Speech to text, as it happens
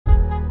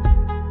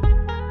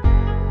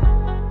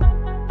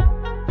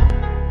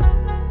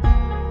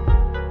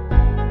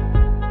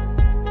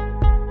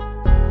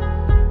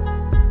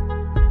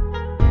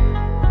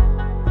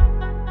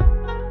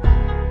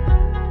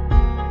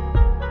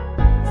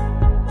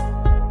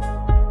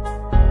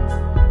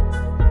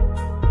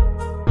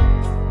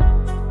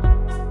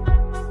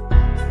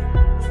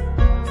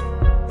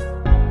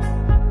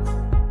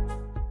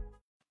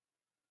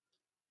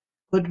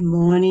Good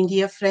morning,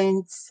 dear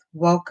friends.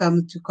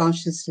 Welcome to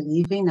Conscious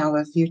Living,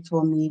 our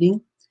virtual meeting.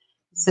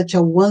 It's such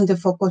a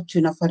wonderful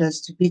opportunity for us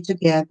to be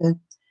together,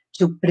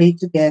 to pray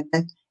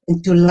together,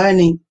 and to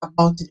learning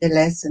about the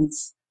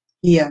lessons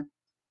here.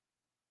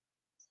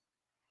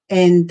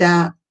 And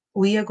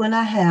we are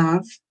gonna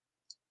have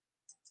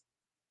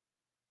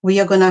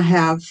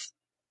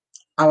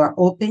our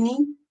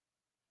opening,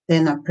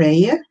 then a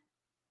prayer,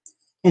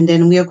 and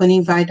then we are going to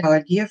invite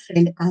our dear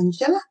friend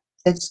Angela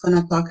that's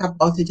going to talk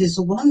about this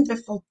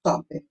wonderful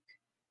topic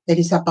that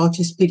is about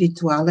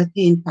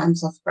spirituality in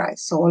times of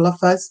crisis. So all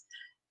of us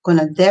going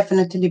to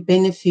definitely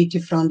benefit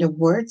from the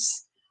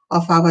words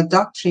of our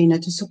doctrine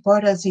to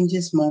support us in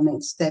these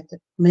moments that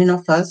many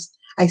of us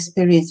are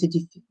experiencing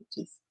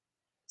difficulties.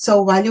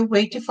 So while you're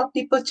waiting for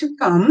people to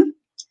come,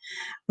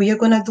 we are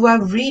going to do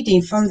a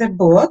reading from the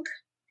book,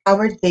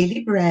 Our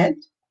Daily Bread,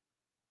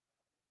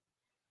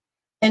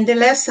 and the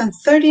lesson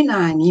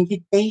 39,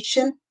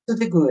 Invitation to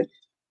the Good.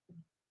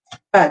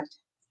 But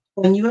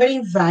when you are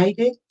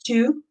invited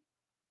to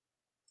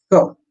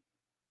go,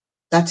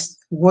 that's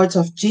words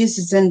of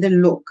Jesus and the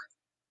Luke.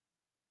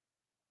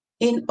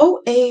 In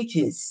all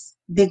ages,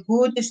 the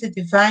good is the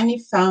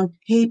divinely found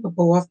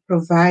capable of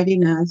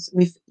providing us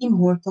with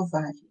immortal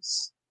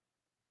values.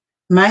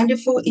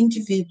 Mindful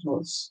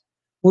individuals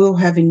will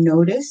have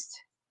noticed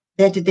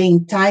that the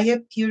entire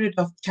period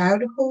of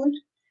childhood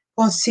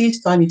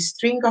consists on a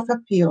string of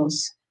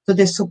appeals to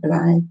the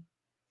sublime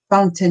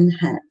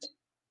fountainhead.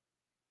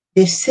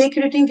 The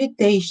sacred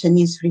invitation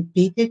is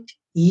repeated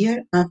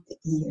year after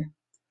year.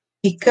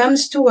 It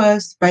comes to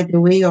us by the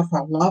way of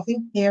our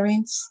loving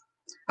parents,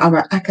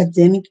 our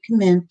academic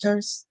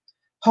mentors,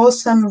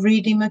 wholesome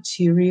reading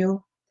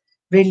material,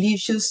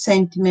 religious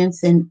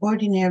sentiments, and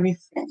ordinary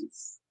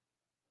friends.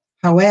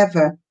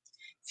 However,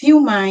 few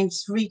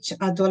minds reach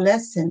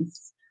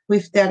adolescence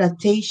with their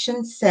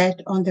attention set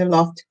on the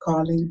lofty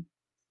calling.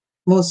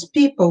 Most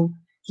people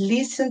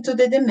listen to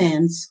the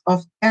demands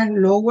of their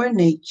lower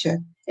nature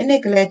and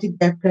neglect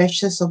their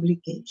precious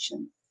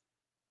obligations.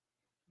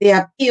 The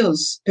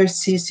appeals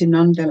persist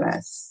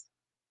nonetheless.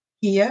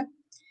 Here,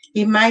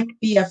 it might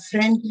be a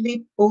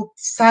friendly book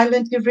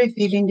silently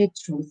revealing the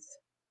truth.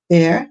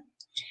 There,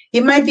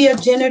 it might be a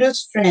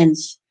generous friend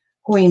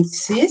who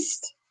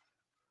insists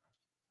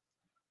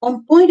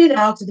on pointing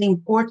out the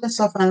importance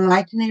of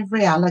enlightening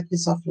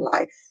realities of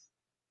life.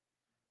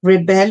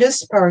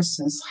 Rebellious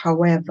persons,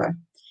 however,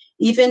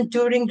 even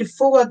during the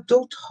full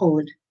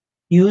adulthood,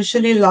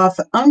 usually laugh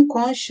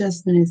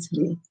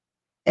unconsciously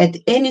at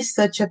any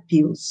such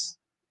appeals.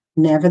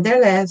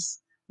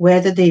 Nevertheless,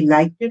 whether they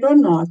like it or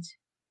not,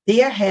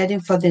 they are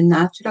heading for the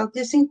natural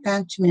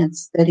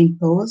disenchantments that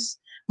impose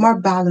more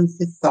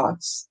balanced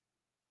thoughts.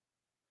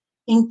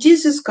 In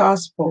Jesus'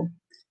 gospel,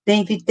 the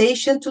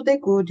invitation to the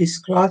good is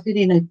clothed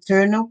in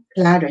eternal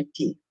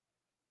clarity.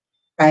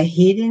 By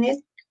heeding it,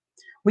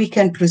 we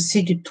can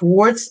proceed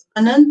towards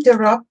an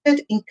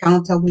uninterrupted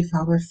encounter with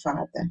our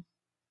Father.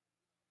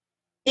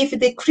 If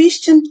the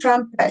Christian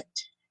trumpet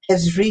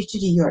has reached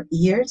your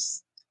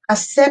ears,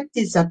 accept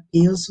these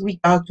appeals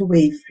without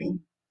wavering.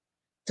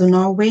 Do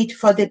not wait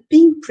for the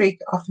pinprick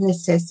of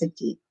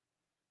necessity.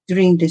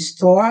 During the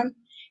storm,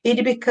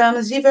 it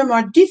becomes even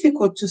more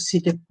difficult to see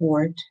the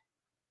port.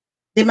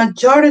 The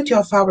majority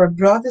of our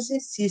brothers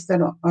and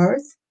sisters on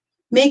earth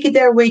make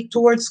their way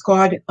towards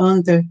God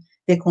under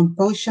the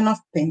compulsion of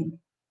pain.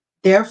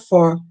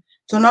 Therefore,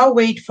 do not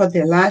wait for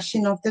the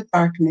lashing of the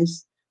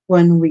darkness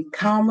when we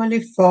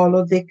calmly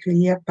follow the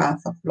clear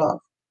path of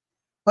love.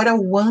 What a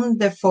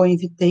wonderful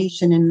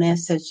invitation and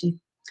message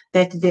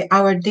that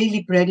Our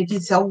Daily Bread, it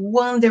is a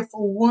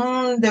wonderful,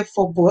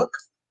 wonderful book.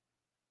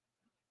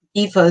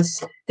 Give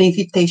us the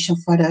invitation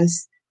for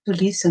us to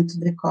listen to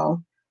the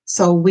call.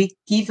 So we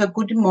give a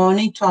good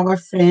morning to our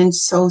friend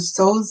Sol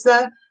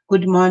Souza.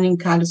 Good morning,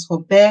 Carlos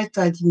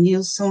Roberto,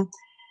 Adnilson.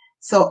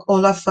 So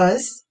all of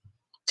us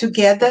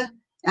together,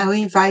 I will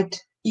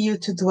invite you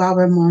to do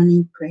our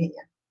morning prayer.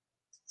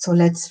 So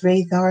let's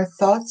raise our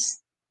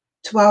thoughts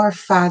to our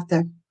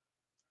Father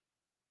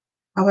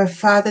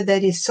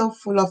that is so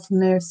full of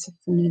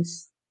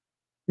mercifulness,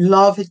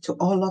 love to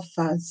all of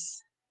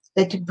us,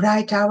 that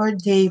bright our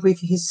day with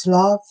his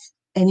love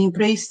and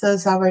embrace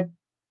us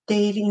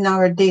in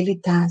our daily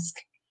task.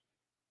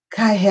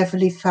 Kind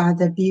Heavenly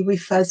Father, be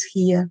with us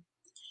here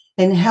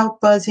and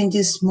help us in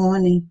this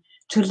morning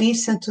to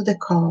listen to the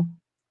call,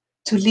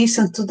 to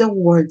listen to the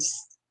words,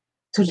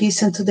 to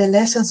listen to the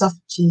lessons of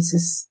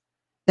Jesus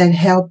that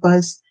help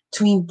us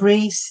to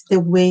embrace the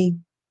way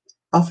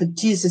of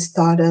Jesus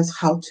taught us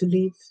how to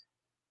live.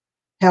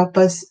 Help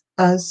us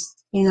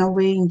in a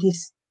way in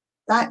these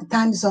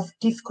times of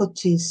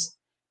difficulties,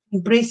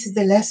 embrace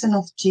the lesson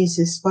of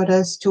Jesus for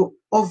us to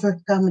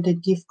overcome the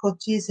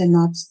difficulties and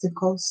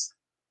obstacles.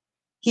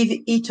 Give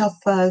each of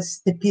us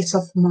the peace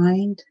of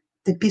mind,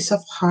 the peace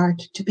of heart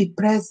to be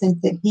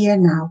present here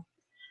now,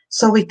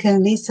 so we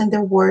can listen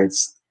the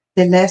words,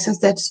 the lessons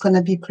that's going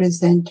to be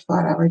present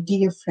for our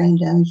dear friend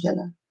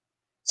Angela,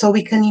 so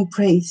we can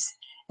embrace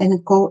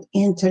and go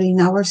enter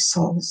in our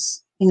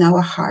souls, in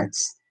our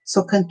hearts,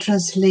 so can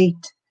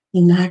translate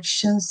in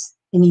actions,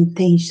 in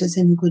intentions,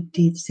 and good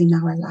deeds in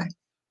our life.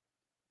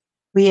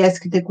 We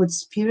ask the good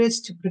spirits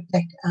to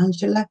protect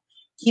Angela,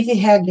 give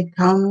her the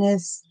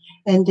calmness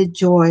and the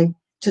joy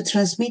to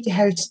transmit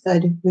her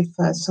study with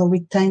us. So we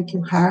thank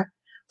you, her,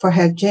 for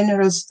her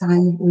generous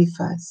time with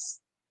us.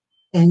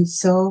 And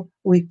so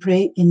we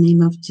pray in the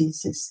name of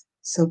Jesus.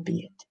 So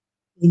be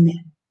it.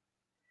 Amen.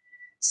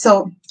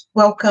 So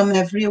welcome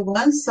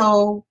everyone.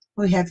 So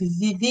we have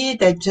Vivi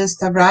that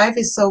just arrived.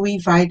 So we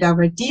invite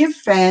our dear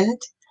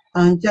friend,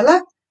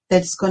 Angela,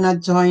 that's going to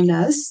join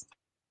us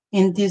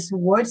in this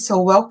word.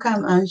 So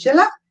welcome,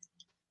 Angela.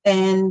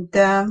 And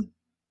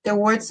the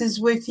words is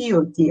with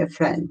you, dear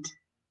friend.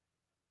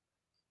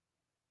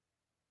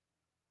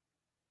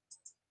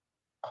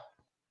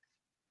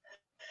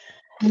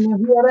 Can you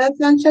hear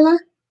us, Angela?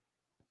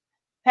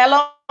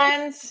 Hello,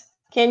 friends.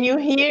 Can you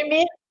hear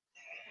me?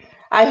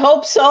 I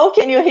hope so.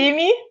 Can you hear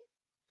me?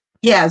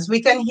 Yes,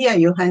 we can hear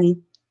you, honey.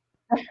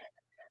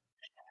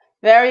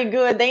 Very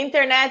good. The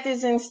internet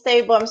is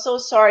unstable. I'm so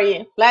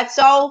sorry. Let's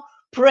all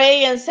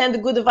pray and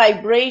send good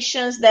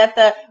vibrations that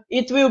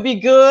it will be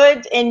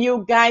good and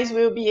you guys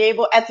will be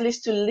able at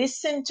least to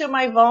listen to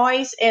my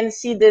voice and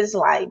see the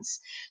slides.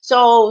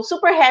 So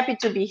super happy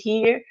to be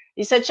here.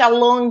 It's such a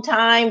long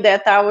time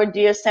that our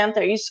dear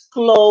center is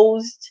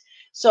closed.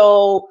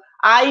 So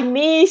I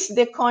miss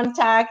the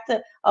contact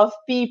of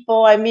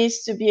people. I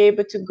miss to be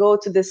able to go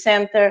to the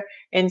center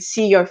and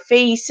see your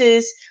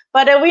faces.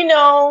 But we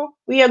know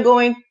we are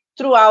going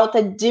throughout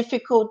a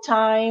difficult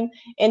time,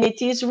 and it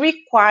is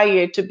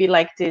required to be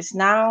like this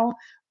now.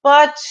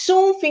 But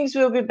soon things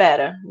will be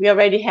better. We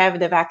already have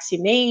the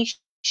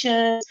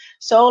vaccinations,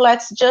 so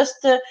let's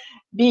just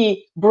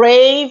be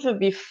brave,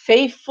 be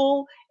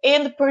faithful,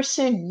 and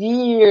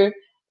persevere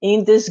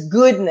in this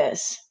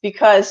goodness,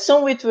 because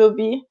soon it will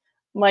be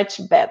much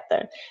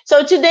better.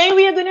 So today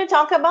we are going to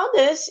talk about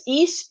this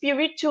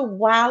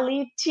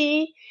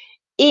spirituality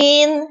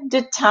in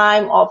the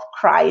time of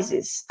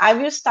crisis. I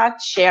will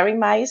start sharing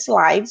my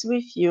slides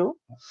with you.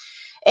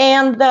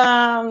 And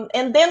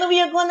then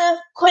we are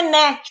gonna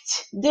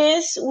connect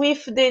this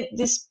with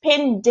this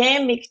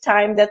pandemic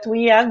time that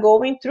we are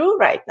going through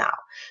right now.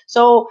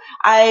 So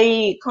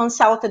I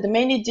consulted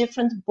many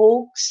different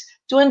books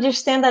to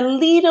understand a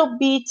little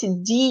bit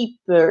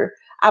deeper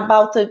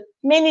about the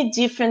many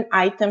different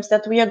items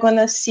that we are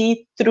gonna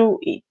see through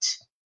it.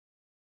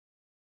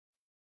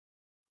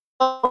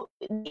 So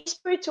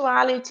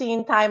spirituality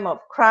in time of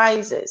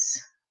crisis.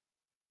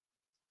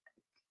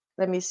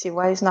 Let me see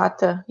why it's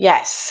not.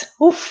 Yes.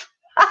 Oof.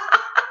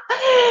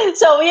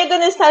 So we are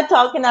going to start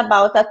talking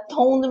about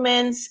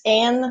atonements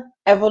and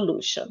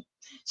evolution.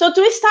 So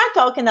to start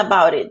talking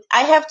about it,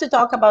 I have to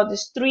talk about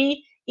these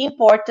three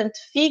important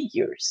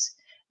figures,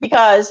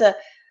 because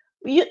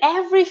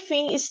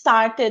everything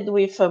started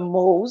with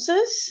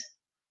Moses,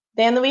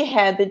 then we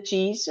had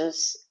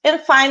Jesus, and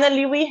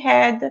finally we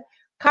had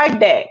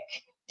Kardec.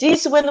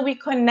 This when we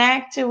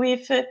connect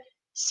with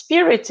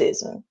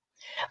Spiritism.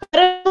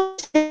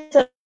 But it's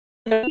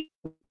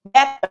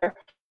better.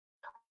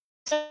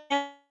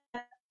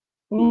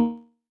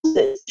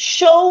 Moses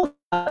showed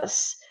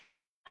us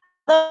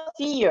the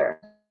fear.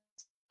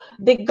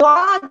 The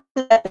God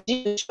that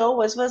Jesus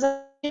showed us was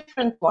a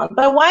different one.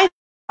 But why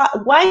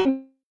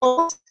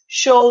Moses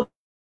showed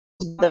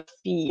the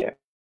fear?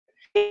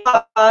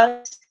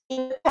 Because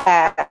in the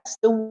past,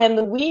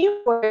 when we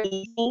were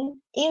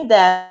living in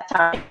that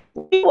time,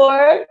 we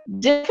were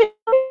different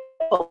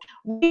people.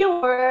 We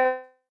were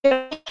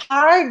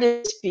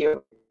hard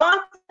spirit,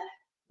 not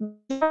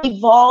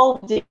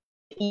evolved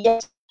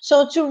yet.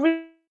 So to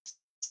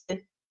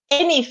resist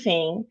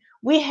anything,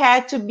 we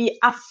had to be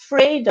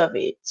afraid of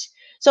it.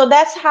 So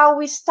that's how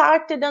we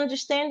started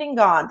understanding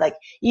God. Like,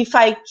 if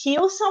I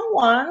kill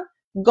someone,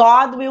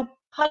 God will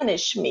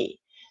punish me.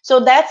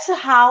 So that's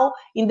how,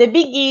 in the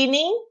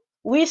beginning,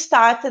 we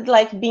started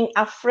like being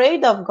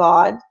afraid of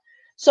God.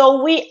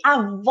 So we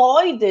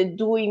avoided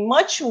doing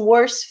much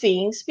worse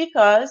things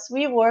because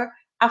we were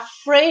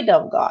afraid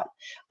of God.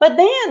 But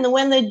then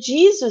when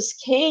Jesus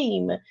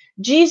came,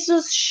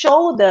 Jesus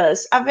showed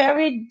us a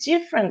very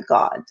different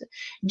God.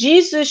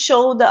 Jesus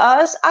showed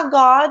us a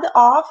God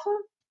of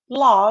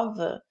love.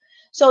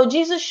 So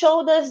Jesus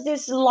showed us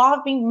this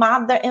loving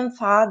mother and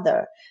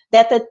father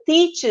that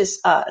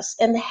teaches us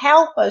and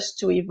help us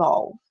to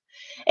evolve.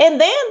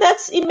 And then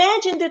that's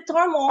imagine the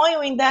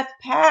turmoil in that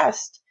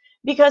past,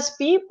 because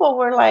people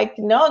were like,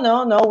 no,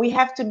 no, no, we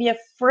have to be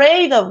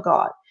afraid of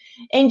God.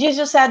 And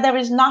Jesus said, there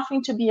is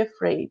nothing to be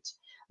afraid.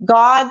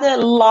 God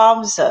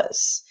loves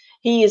us.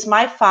 He is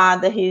my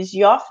father. He is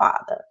your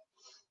father.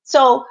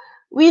 So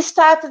we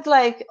started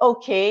like,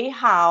 okay,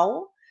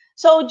 how?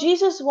 So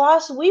Jesus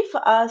was with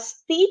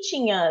us,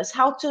 teaching us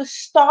how to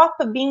stop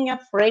being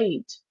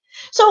afraid.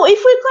 So if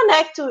we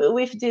connect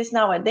with this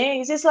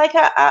nowadays, it's like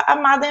a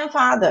mother and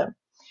father.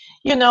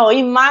 You know,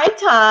 in my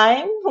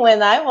time,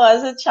 when I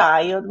was a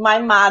child, my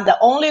mother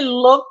only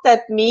looked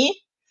at me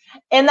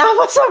and I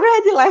was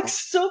already like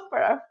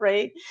super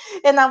afraid.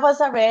 And I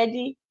was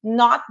already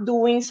not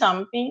doing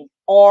something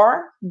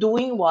or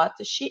doing what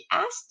she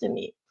asked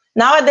me.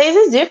 Nowadays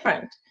it's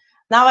different.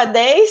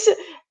 Nowadays,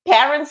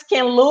 parents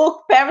can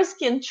look, parents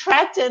can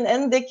threaten,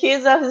 and the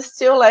kids are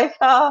still like,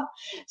 oh.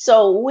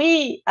 So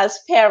we as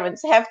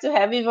parents have to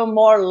have even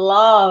more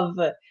love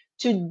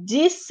to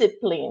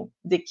discipline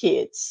the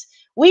kids.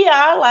 We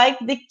are like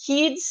the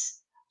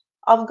kids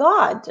of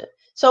God.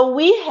 So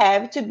we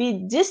have to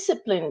be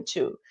disciplined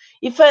too.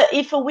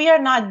 If we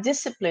are not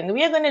disciplined,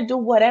 we are going to do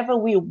whatever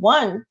we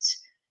want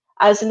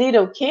as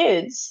little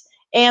kids,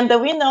 and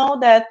we know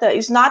that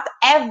it's not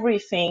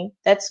everything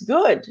that's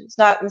good. It's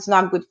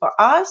not good for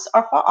us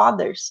or for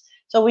others.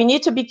 So we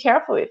need to be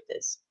careful with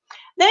this.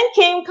 Then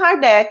came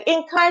Kardec,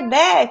 and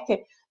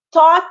Kardec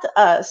taught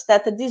us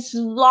that this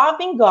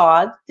loving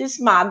God, this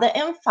mother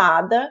and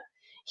father,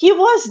 he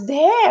was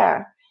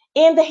there,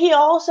 and he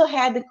also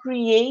had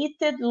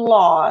created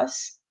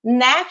laws,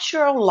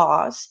 natural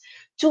laws,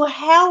 to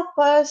help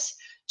us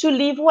to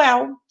live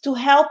well, to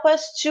help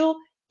us to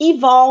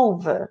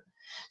evolve.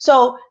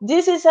 So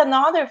this is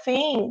another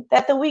thing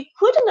that we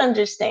couldn't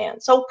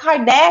understand. So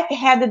Kardec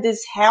had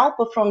this help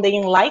from the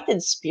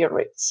enlightened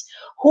spirits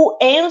who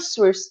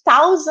answers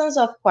thousands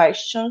of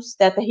questions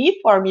that he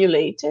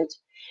formulated,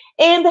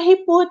 and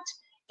he put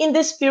in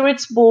the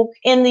Spirit's book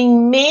and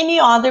in many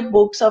other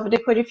books of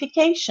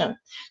decodification.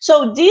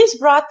 So this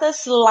brought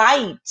us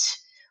light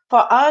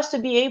for us to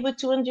be able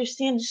to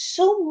understand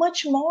so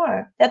much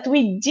more that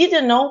we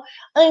didn't know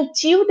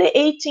until the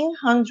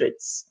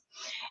 1800s.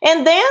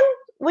 And then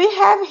we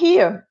have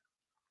here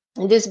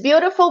this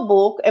beautiful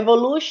book,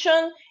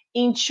 Evolution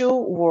in 2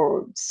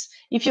 Words.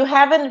 If you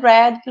haven't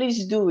read,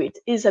 please do it.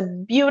 It's a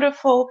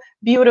beautiful,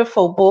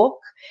 beautiful book.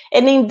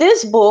 And in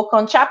this book,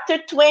 on chapter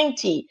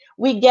 20,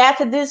 we get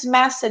this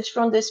message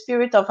from the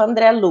spirit of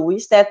André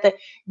Luiz that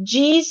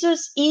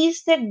Jesus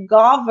is the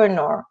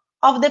governor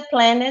of the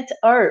planet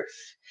Earth.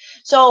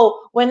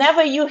 So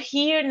whenever you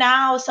hear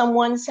now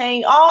someone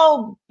saying,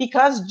 oh,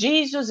 because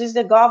Jesus is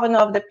the governor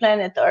of the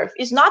planet Earth,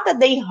 it's not that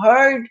they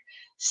heard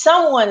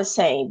someone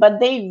saying, but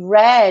they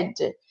read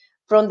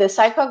from the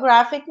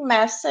psychographic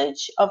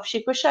message of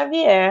Chico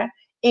Xavier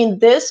in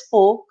this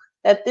book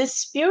that the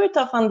spirit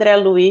of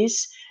André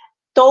Luiz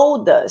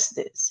told us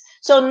this.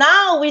 So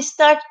now we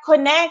start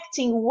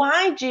connecting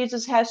why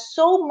Jesus has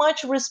so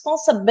much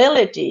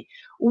responsibility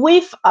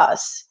with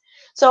us.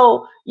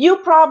 So you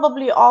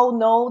probably all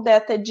know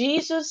that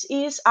Jesus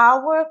is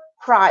our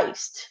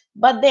Christ,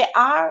 but there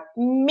are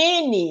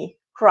many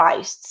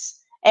Christs.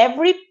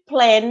 Every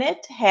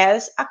planet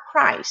has a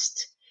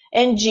Christ,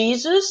 and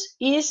Jesus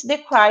is the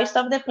Christ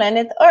of the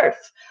planet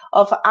Earth,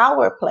 of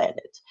our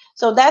planet.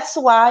 So that's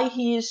why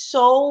he is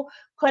so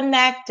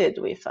connected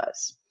with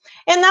us.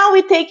 And now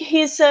we take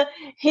his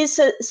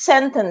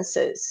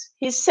sentences.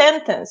 His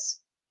sentence,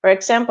 for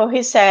example,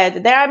 he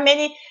said, there are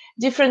many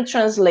different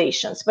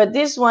translations, but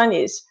this one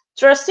is,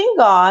 trust in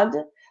God,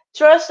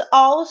 trust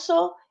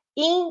also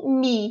in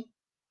me.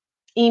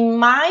 In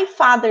my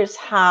Father's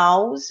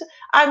house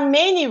are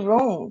many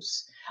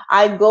rooms.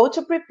 I go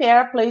to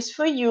prepare a place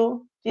for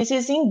you. This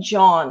is in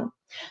John.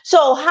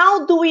 So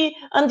how do we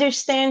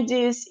understand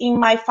this? In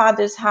my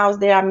Father's house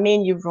there are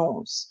many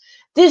rooms.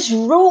 These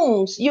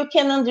rooms you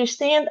can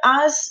understand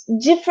as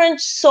different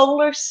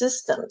solar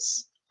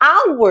systems.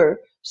 Our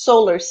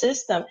solar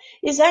system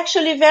is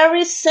actually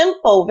very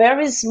simple,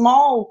 very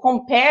small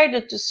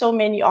compared to so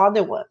many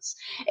other ones.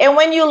 And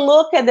when you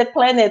look at the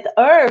planet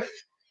Earth,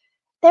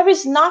 there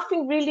is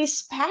nothing really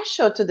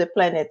special to the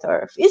planet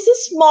Earth.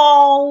 It's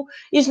small,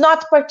 it's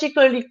not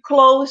particularly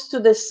close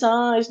to the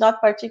sun, it's not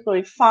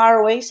particularly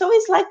far away. So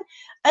it's like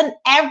an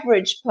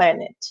average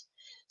planet.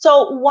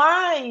 So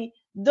why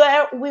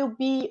there will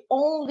be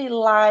only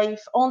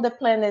life on the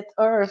planet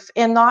Earth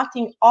and not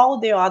in all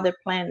the other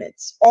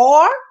planets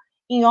or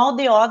in all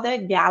the other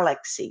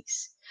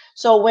galaxies?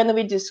 So when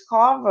we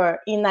discover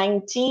in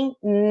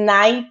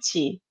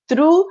 1990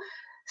 through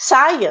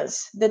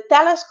science, the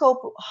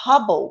telescope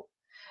Hubble,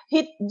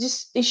 it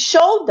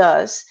showed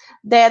us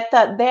that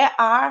there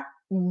are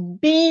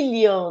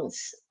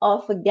billions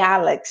of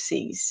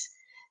galaxies.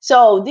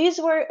 So this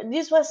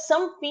was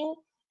something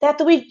that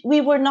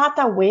we were not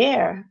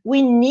aware.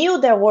 We knew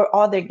there were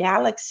other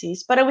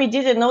galaxies, but we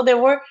didn't know there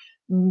were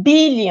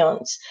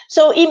billions.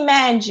 So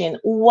imagine,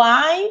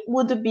 why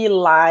would it be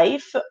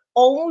life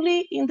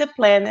only in the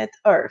planet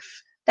Earth?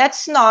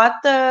 That's not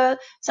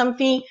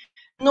something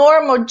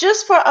normal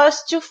just for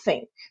us to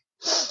think.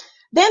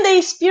 Then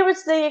the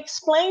spirits, they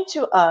explain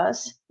to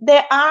us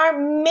there are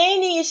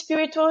many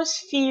spiritual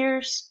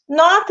spheres,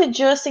 not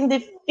just in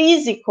the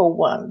physical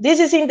one. This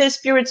is in the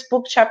Spirits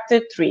book,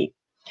 chapter 3.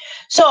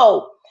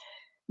 So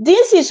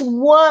this is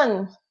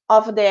one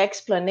of the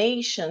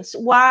explanations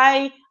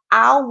why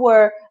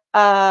our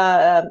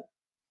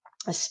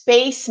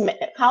space,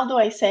 how do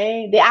I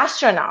say, the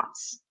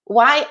astronauts,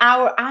 why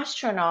our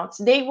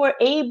astronauts, they were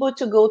able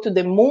to go to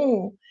the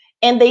moon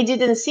and they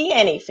didn't see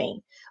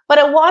anything.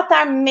 But what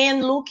are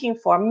men looking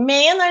for?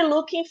 Men are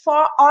looking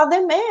for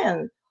other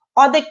men,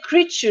 other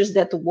creatures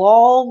that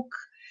walk.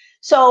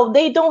 So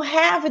they don't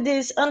have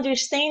this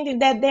understanding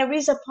that there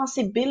is a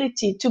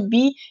possibility to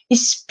be a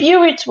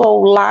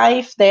spiritual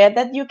life there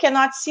that you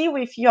cannot see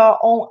with your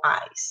own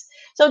eyes.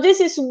 So this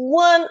is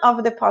one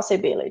of the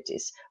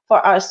possibilities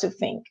for us to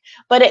think.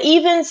 But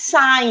even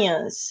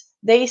science,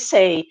 they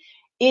say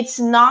it's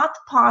not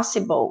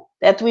possible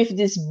that with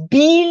these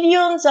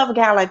billions of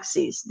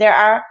galaxies,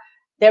 there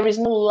is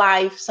no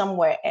life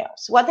somewhere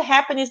else. What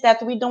happened is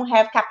that we don't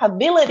have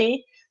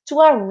capability to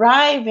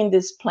arrive in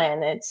these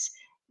planets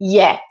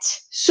yet.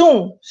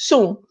 Soon.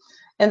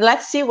 And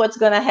let's see what's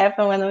going to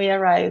happen when we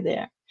arrive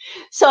there.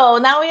 So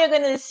now we are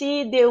going to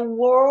see the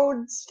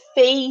world's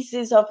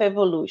phases of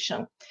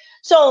evolution.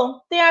 So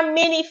there are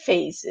many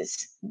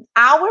phases.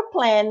 Our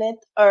planet,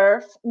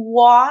 Earth,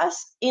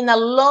 was in a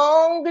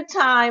long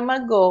time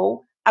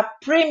ago a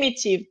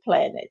primitive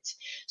planet.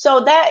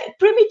 So that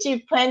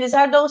primitive planets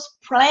are those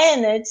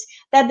planets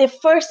that the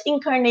first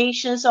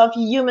incarnations of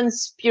human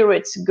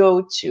spirits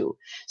go to.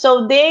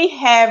 So they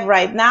have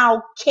right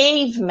now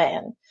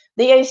cavemen.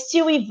 They are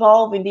still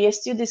evolving. They are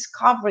still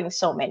discovering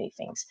so many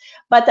things.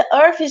 But the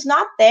Earth is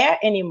not there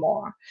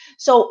anymore.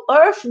 So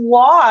Earth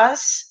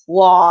was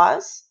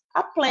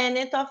a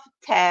planet of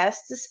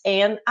tests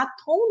and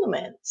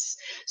atonements.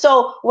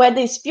 So where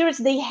the spirits,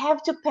 they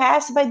have to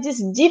pass by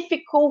these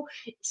difficult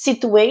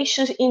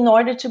situations in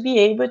order to be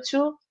able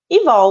to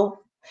evolve.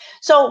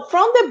 So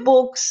from the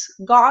books,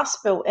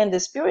 Gospel and the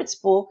Spirit's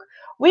book,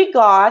 we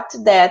got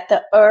that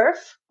the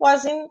Earth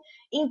was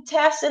in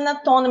tests and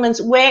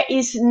atonements where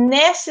it's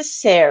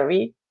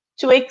necessary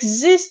to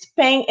exist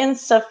pain and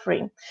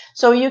suffering.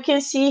 So you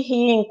can see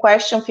here in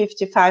question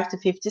 55 to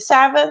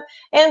 57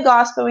 and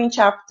Gospel in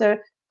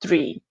chapter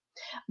 3.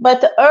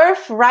 But the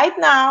Earth right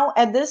now,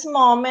 at this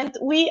moment,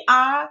 we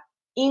are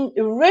in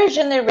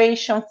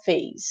regeneration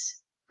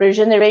phase.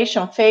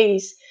 Regeneration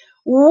phase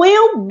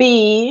will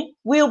be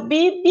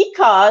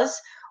because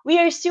we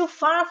are still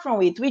far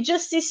from it. We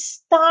just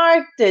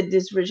started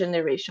this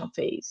regeneration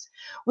phase.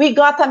 We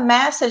got a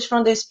message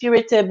from the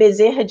Spirit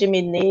Bezerra de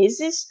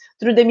Menezes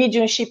through the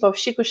mediumship of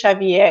Chico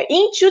Xavier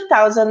in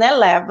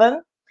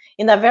 2011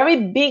 in a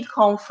very big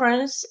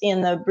conference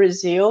in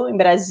Brazil, in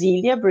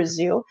Brasília,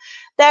 Brazil,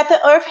 that the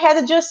Earth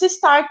had just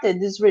started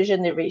this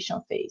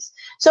regeneration phase.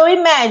 So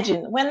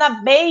imagine when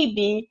a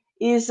baby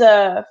is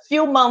a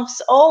few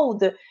months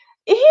old,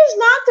 he is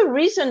not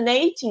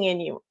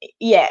resonating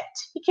yet.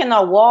 He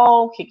cannot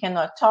walk, he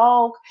cannot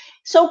talk.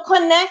 So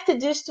connect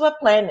this to a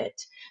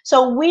planet.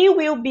 So we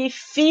will be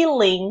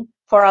feeling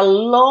for a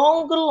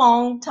long,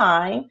 long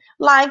time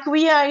like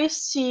we are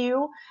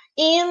still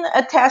in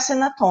a test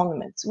and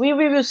atonement. We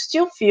will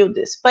still feel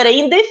this. But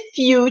in the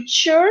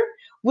future,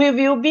 we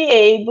will be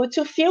able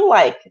to feel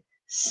like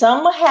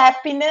some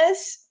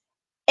happiness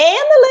and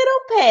a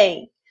little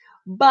pain,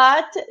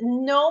 but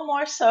no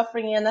more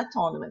suffering and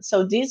atonement.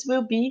 So this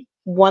will be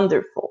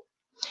wonderful.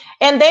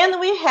 And then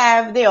we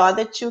have the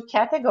other two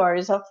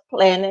categories of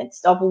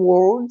planets, of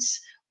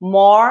worlds,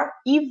 more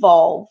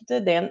evolved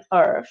than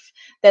Earth,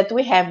 that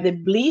we have the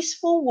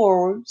blissful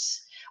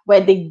worlds, where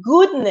the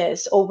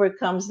goodness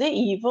overcomes the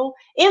evil,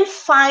 and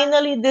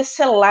finally the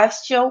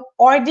celestial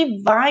or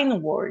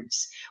divine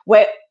worlds,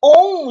 where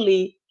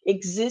only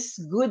exists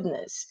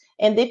goodness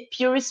and the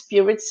pure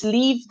spirits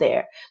live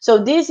there.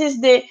 So this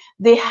is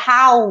the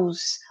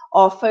house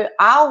of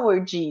our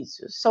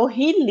Jesus. So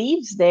he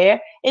lives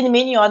there, and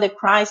many other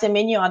Christ and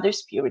many other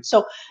spirits.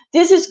 So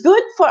this is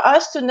good for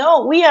us to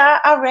know we are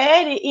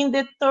already in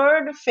the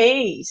third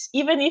phase.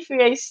 Even if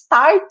we are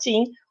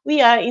starting,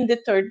 we are in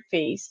the third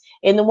phase.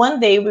 And one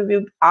day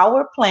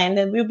our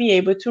planet will be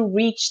able to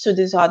reach to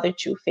these other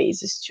two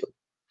phases too.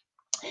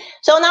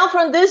 So now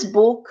from this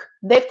book,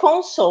 The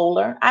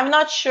Consoler, I'm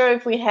not sure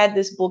if we had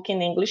this book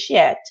in English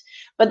yet,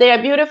 but they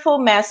are beautiful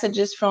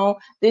messages from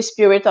the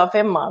spirit of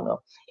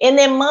Emmanuel. And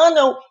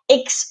Emmanuel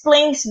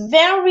explains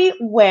very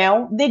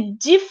well the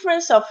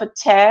difference of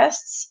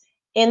tests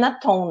and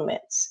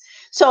atonements.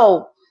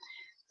 So,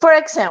 for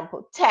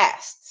example,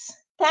 tests.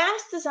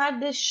 Tests are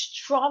the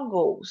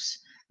struggles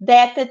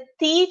that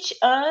teach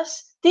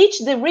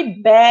the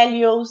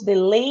rebellious, the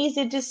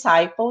lazy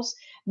disciples,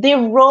 the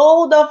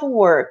road of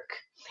work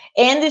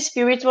and the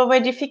spiritual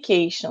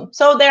edification.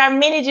 So there are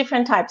many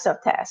different types of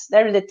tests.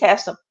 There is the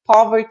test of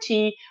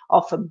poverty,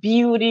 of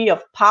beauty,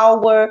 of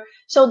power.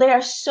 So there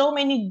are so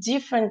many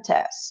different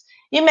tests.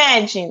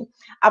 Imagine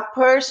a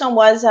person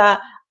was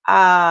a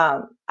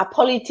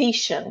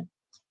politician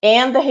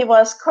and he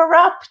was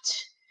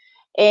corrupt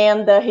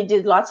and he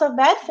did lots of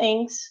bad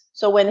things.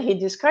 So when he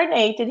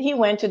discarnated, he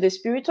went to the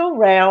spiritual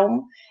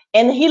realm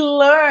and he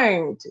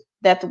learned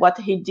that what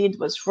he did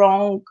was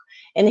wrong,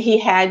 and he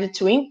had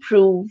to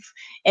improve,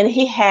 and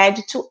he had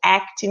to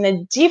act in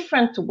a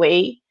different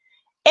way.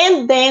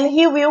 And then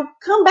he will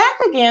come back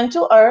again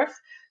to Earth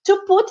to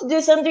put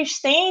this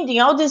understanding,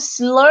 all this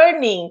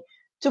learning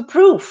to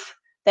prove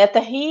that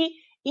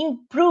he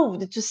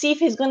improved, to see if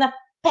he's going to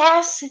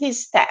pass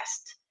his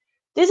test.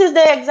 This is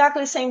the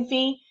exactly same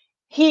thing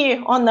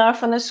here on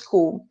Earth in a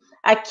school.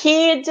 A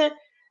kid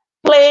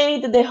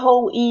played the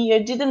whole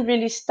year, didn't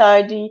really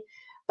study,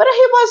 But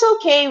he was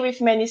okay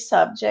with many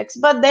subjects.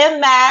 But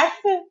then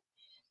math,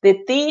 the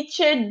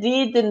teacher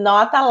did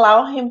not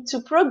allow him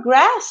to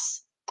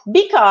progress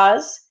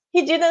because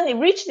he didn't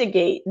reach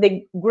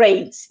the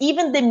grades,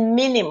 even the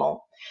minimum.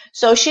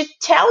 So she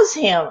tells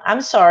him,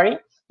 I'm sorry,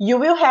 you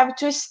will have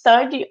to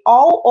study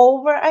all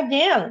over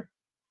again,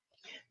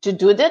 to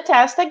do the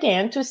test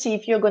again, to see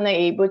if you're going to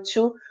be able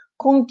to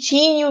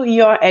continue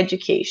your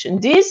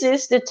education. This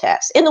is the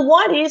test. And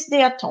what is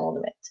the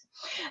atonement?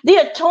 The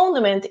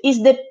atonement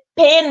is the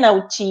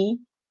penalty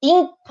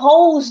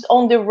imposed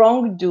on the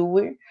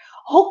wrongdoer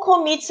who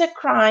commits a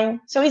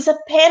crime. So it's a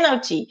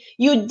penalty.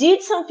 You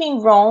did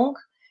something wrong.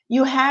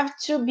 You have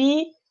to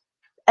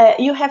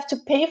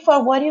pay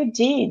for what you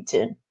did.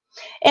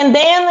 And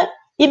then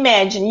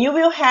imagine you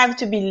will have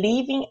to be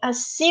living a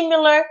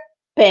similar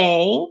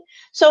pain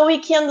so we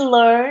can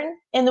learn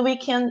and we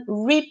can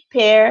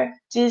repair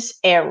this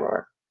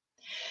error.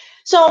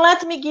 So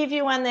let me give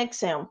you an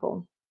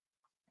example.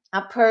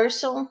 A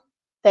person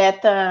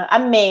that, a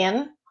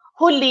man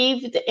who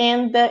lived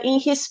and in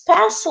his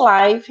past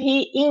life,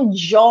 he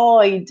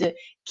enjoyed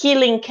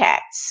killing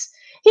cats.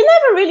 He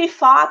never really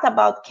thought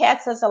about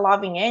cats as a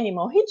loving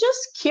animal. He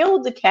just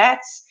killed the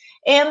cats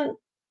and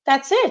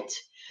that's it.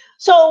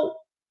 So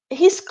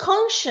his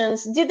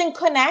conscience didn't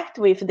connect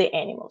with the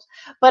animals.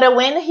 But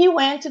when he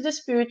went to the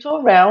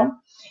spiritual realm,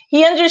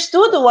 he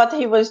understood what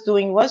he was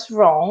doing was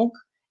wrong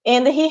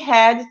and he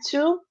had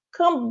to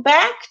come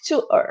back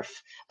to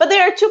earth. But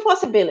there are two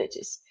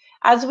possibilities.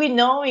 As we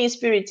know in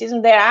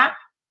Spiritism, there are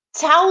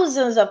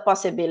thousands of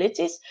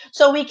possibilities.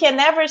 So we can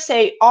never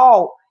say,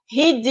 oh,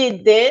 he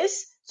did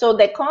this, so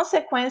the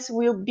consequence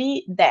will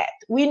be that.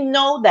 We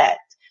know that.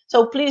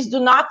 So please do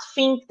not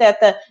think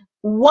that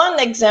one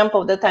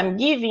example that I'm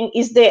giving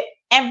is the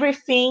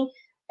everything,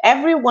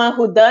 everyone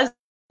who does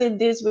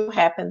this will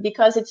happen,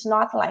 because it's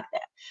not like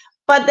that.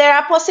 But there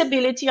are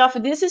possibility of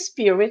this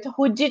spirit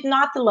who did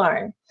not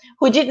learn,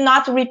 who did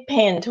not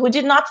repent, who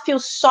did not feel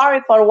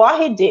sorry for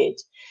what he did.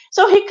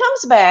 So he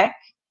comes back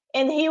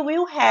and he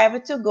will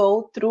have to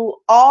go through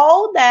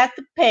all that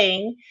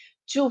pain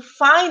to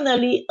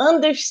finally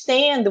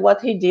understand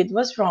what he did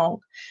was wrong.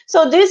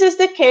 So this is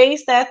the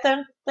case that,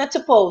 let's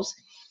suppose,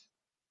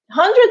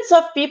 hundreds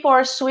of people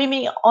are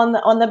swimming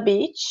on the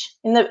beach,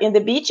 in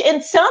the beach,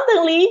 and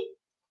suddenly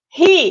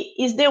he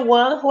is the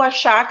one who a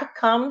shark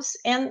comes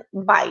and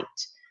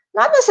bites.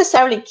 Not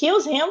necessarily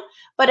kills him,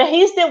 but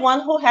he's the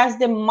one who has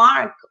the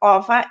mark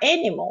of an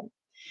animal.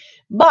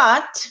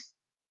 But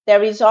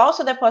there is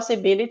also the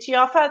possibility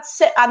of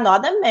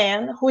another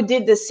man who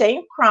did the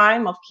same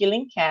crime of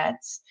killing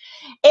cats,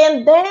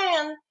 and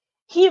then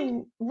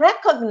he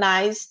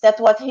recognized that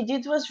what he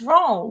did was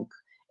wrong,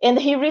 and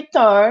he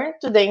returned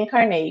to the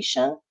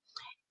incarnation,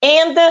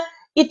 and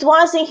it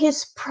was in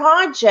his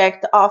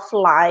project of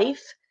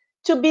life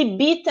to be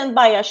bitten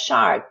by a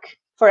shark,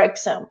 for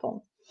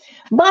example.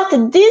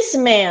 But this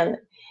man,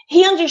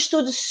 he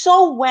understood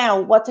so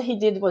well what he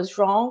did was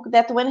wrong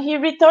that when he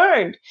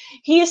returned,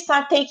 he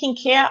started taking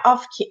care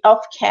of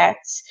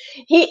cats.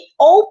 He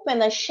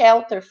opened a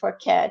shelter for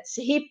cats.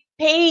 He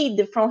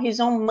paid from his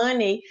own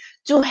money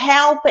to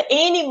help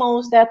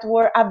animals that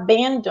were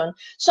abandoned.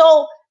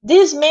 So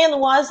this man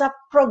was a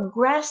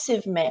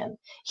progressive man.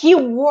 He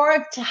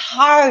worked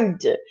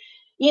hard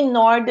in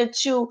order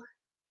to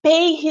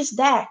pay his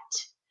debt.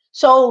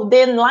 So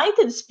the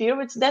enlightened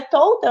spirits that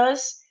told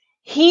us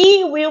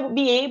he will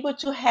be able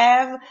to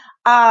have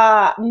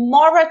a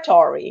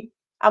moratory.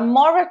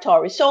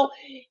 So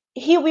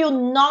he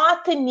will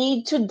not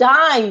need to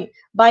die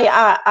by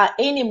an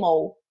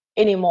animal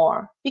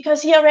anymore,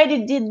 because he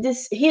already did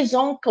this, his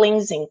own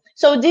cleansing.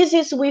 So this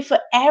is with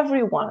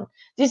everyone.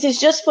 This is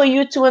just for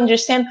you to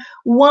understand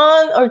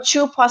one or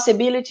two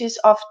possibilities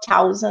of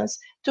thousands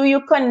to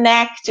you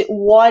connect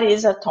what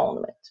is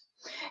atonement.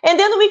 And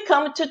then we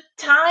come to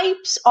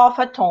types of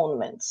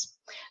atonements.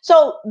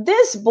 So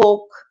this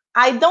book,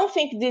 I don't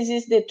think this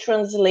is the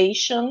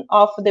translation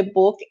of the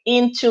book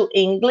into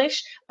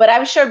English, but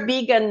I'm sure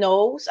Biga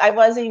knows. I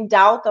was in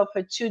doubt of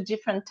two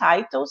different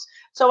titles.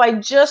 So I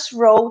just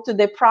wrote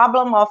The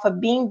Problem of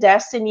Being,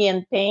 Destiny,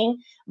 and Pain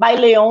by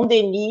Leon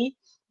Denis.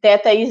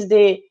 That is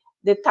the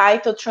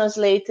title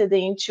translated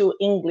into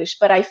English.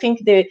 But I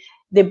think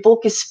the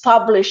book is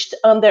published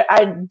under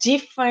a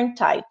different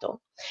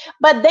title.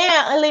 But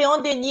then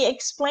Leon Denis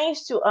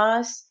explains to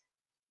us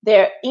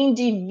their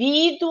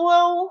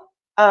individual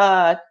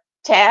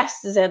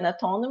tests and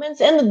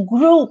atonements and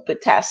group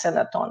tests and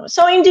atonements.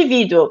 So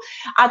individual,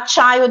 a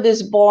child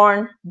is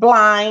born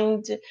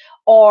blind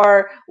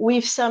or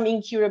with some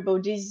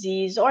incurable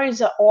disease or is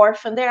an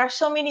orphan. There are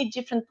so many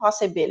different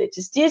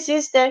possibilities. This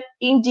is the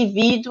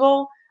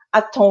individual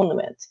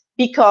atonement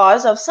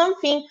because of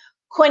something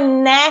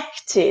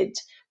connected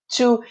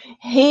to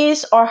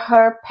his or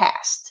her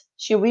past.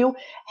 She will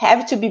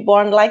have to be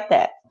born like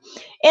that.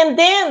 And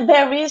then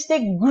there is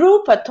the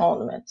group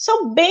atonement.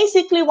 So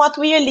basically what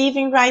we are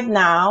living right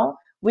now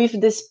with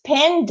this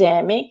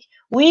pandemic,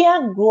 we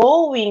are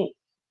going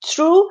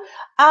through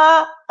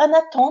an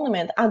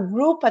atonement, a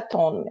group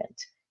atonement.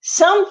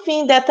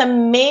 something that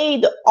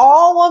made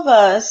all of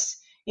us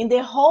in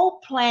the whole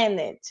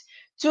planet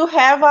to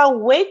have a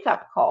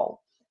wake-up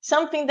call,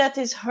 something that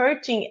is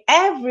hurting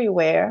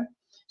everywhere.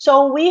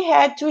 So we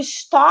had to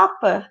stop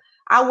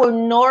our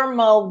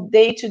normal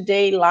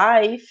day-to-day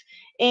life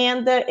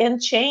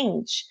and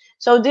change.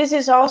 So this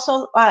is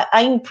also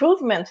an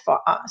improvement for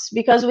us,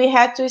 because we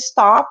had to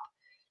stop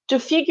to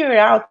figure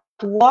out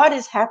what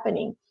is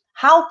happening.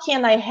 How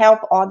can I help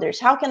others?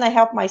 How can I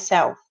help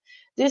myself?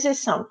 This is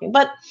something.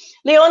 But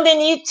Leon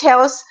Denis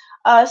tells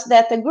us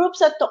that the group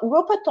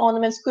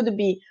atonements could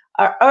be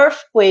an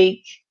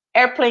earthquake,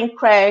 airplane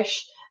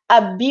crash,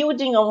 a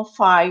building on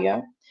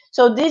fire.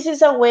 So this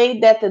is a way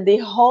that the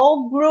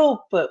whole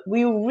group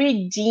will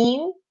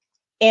redeem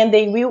and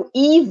they will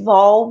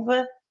evolve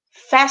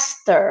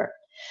faster.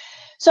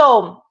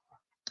 So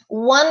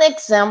one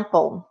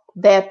example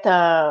that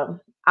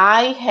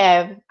I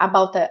have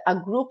about a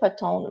group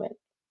atonement,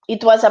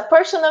 it was a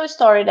personal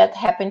story that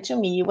happened to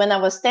me when I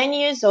was 10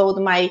 years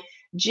old. My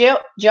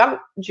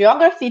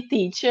geography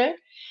teacher,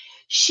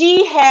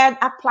 she had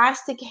a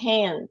plastic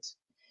hand.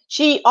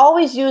 She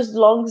always used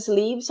long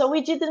sleeves, so we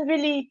didn't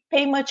really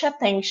pay much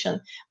attention.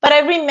 But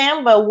I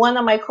remember one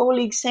of my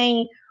colleagues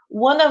saying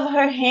one of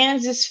her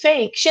hands is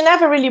fake. She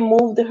never really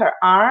moved her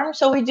arm,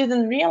 so we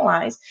didn't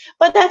realize.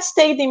 But that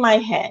stayed in my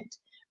head.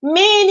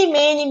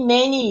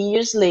 Many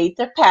years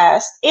later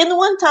passed, and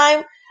one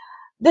time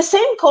the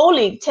same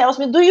colleague tells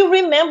me, do you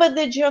remember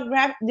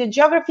the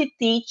geography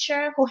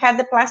teacher who had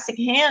the plastic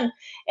hand?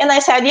 And I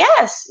said,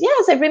 yes,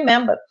 I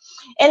remember.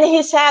 And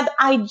he said,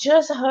 I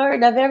just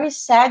heard a very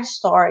sad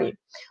story.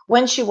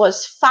 When she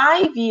was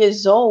 5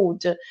 years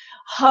old,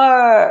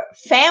 her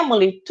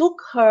family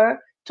took her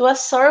to a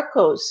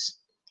circus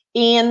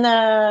in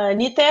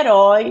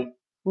Niterói,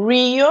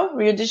 Rio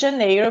de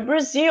Janeiro,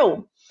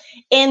 Brazil.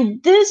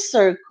 And this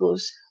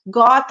circus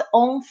got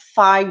on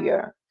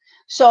fire.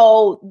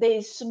 So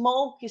the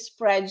smoke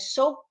spread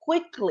so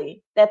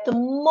quickly that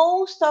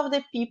most of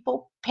the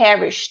people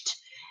perished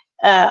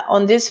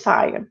on this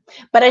fire.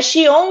 But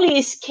she only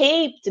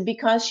escaped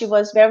because she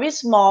was very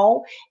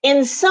small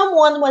and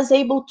someone was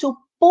able to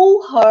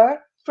pull her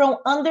from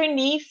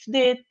underneath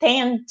the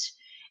tent,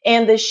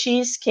 and she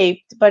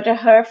escaped. But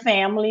her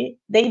family,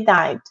 they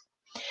died.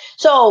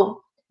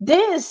 So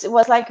this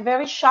was like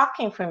very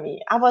shocking for me.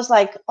 I was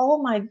like,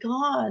 oh my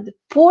God,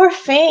 poor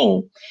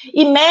thing.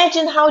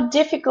 Imagine how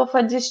difficult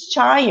for this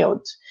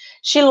child.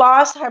 She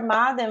lost her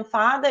mother and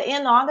father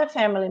and other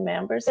family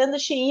members, and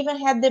she even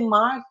had the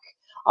mark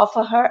of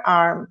her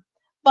arm.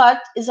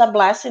 But it's a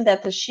blessing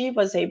that she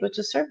was able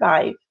to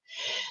survive.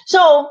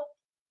 So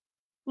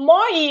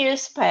more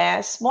years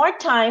pass, more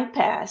time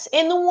pass,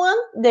 and one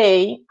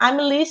day I'm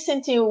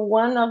listening to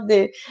one of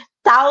the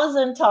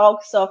thousand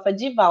talks of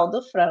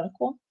Divaldo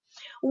Franco,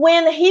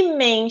 when he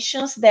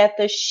mentions that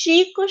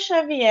Chico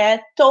Xavier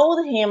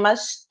told him a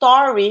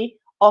story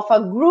of a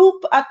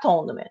group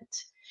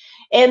atonement.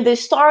 And the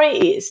story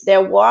is,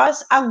 there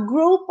was a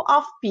group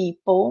of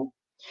people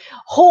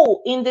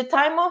who, in the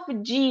time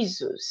of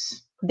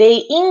Jesus,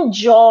 they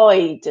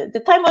enjoyed,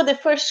 the time of the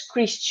first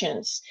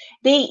Christians,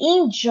 they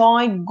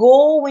enjoyed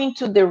going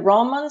to the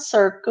Roman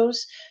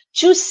circles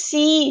to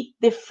see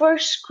the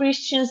first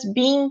Christians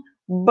being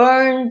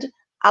burned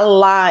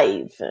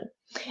alive.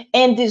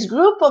 And this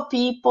group of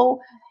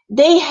people,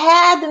 they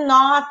had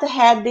not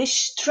had the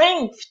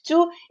strength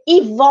to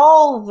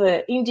evolve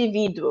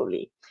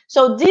individually.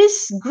 So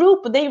this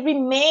group, they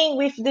remain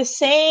with the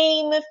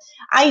same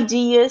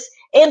ideas,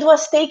 and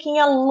was taking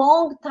a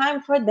long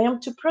time for them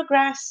to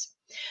progress.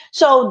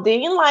 So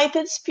the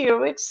enlightened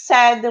spirits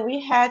said that we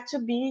had to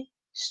be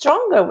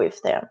stronger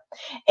with them.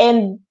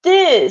 And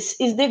this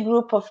is the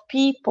group of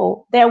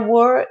people that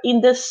were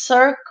in the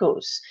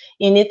circles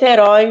in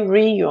Niterói,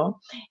 Rio.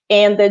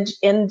 And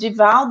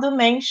Divaldo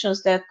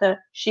mentions that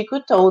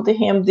Chico told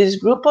him this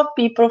group of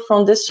people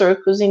from the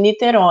circles in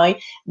Niterói,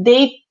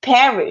 they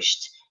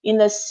perished in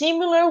a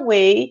similar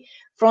way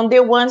from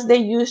the ones they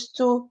used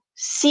to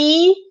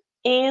see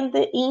and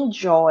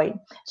enjoy.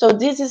 So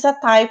this is a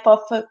type of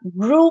a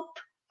group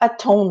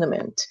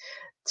atonement.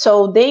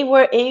 So they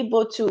were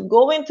able to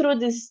go through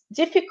this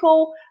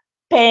difficult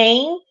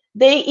pain.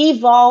 They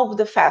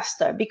evolved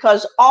faster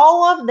because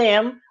all of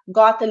them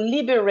got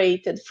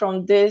liberated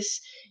from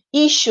this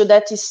issue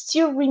that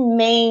still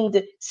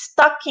remained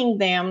stuck in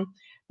them,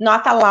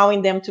 not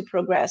allowing them to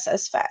progress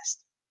as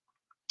fast.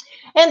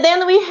 And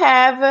then we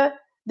have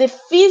the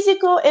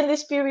physical and the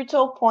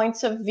spiritual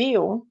points of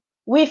view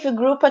with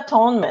group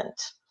atonement.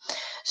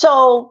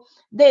 So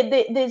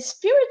the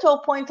spiritual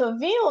point of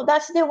view,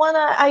 that's the one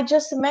I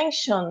just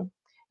mentioned.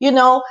 You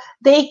know,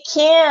 they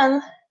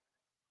can,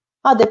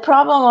 the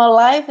problem of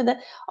life.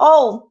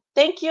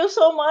 Thank you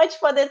so much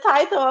for the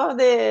title of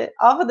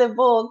the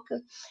book.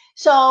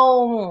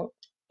 So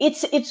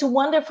it's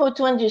wonderful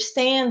to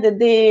understand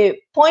the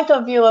point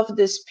of view of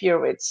the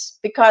spirits,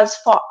 because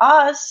for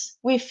us,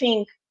 we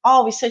think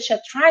oh, it's such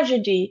a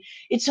tragedy.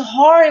 It's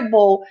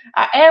horrible.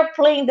 An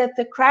airplane that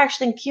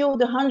crashed and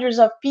killed hundreds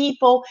of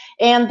people.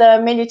 And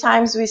many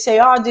times we say,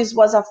 oh, this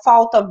was a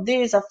fault of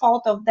this, a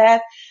fault of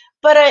that.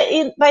 But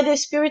by the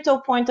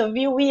spiritual point of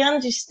view, we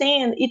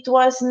understand it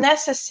was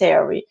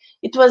necessary.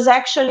 It was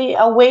actually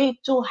a way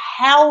to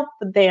help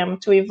them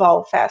to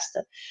evolve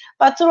faster.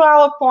 But through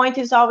our point,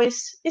 it's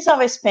always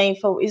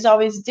painful. It's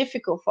always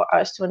difficult for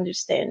us to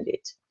understand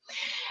it.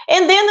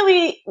 And then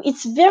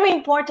it's very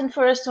important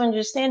for us to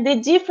understand the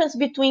difference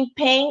between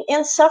pain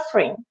and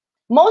suffering.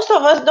 Most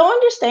of us don't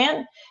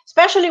understand,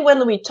 especially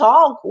when we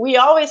talk. We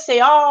always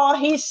say, oh,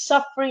 he's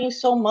suffering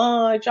so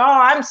much. Oh,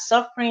 I'm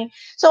suffering.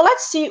 So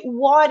let's see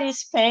what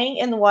is pain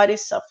and what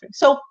is suffering.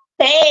 So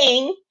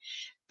pain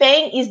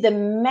is the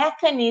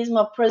mechanism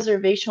of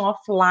preservation of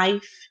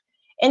life.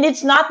 And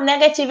it's not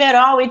negative at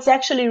all. It's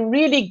actually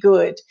really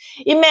good.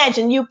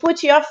 Imagine you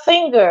put your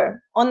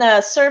finger on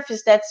a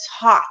surface that's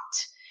hot,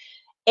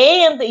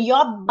 and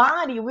your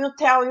body will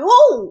tell you,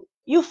 oh,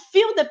 you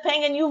feel the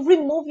pain, and you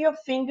remove your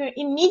finger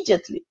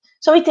immediately.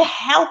 So it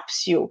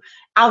helps you,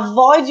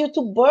 avoid you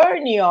to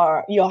burn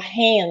your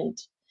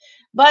hand.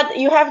 But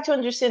you have to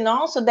understand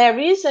also there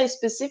is a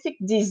specific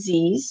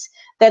disease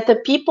that the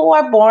people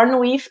are born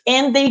with,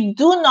 and they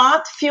do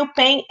not feel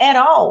pain at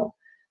all.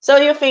 So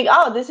you think,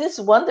 oh, this is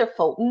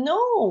wonderful.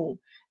 No,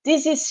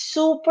 this is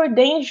super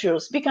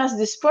dangerous, because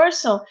this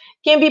person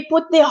can be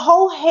put the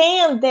whole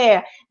hand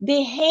there.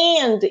 The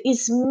hand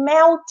is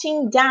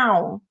melting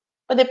down,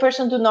 but the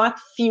person do not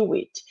feel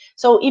it.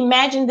 So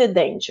imagine the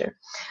danger.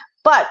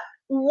 But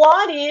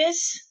what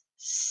is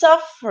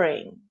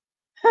suffering?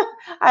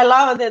 I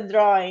love the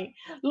drawing.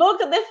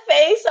 Look at the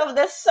face of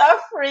the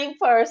suffering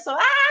person.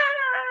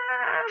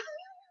 Ah!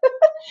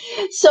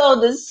 So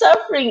the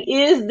suffering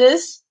is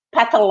this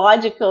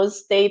pathological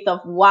state of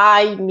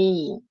why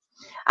me?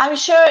 I'm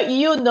sure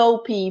you know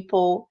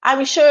people.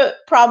 I'm sure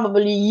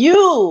probably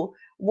you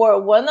were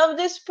one of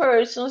these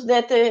persons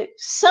that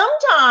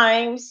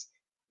sometimes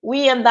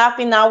we end up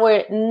in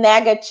our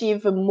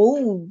negative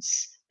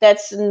moods.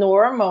 That's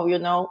normal, you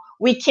know.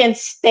 We can't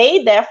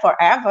stay there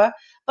forever.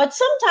 But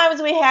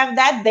sometimes we have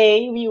that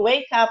day, we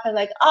wake up and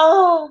like,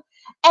 oh,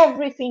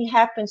 everything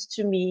happens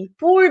to me.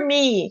 Poor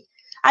me.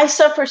 I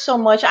suffer so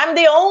much. I'm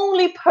the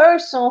only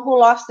person who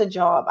lost a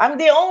job. I'm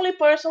the only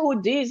person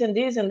who this and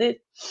this and this.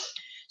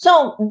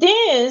 So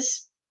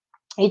this,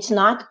 it's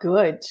not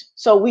good.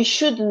 So we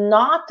should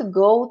not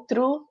go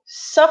through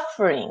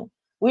suffering.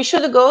 We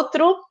should go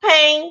through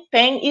pain.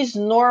 Pain is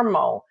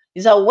normal.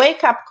 It's a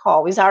wake-up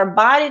call. It's our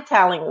body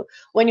telling you.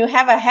 When you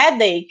have a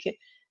headache,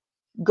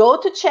 go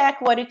to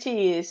check what it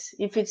is.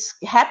 If it's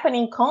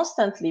happening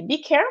constantly,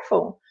 be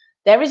careful.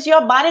 There is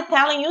your body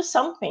telling you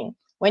something.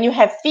 When you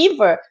have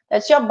fever,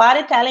 that's your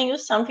body telling you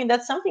something,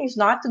 that something is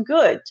not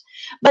good.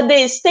 But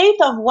the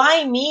state of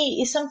why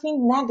me is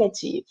something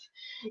negative.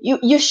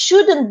 You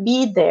shouldn't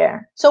be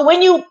there. So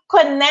when you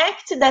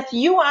connect that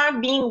you are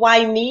being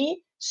why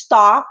me,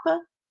 stop,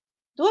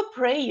 do a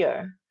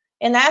prayer,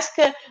 and ask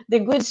the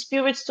good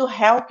spirits to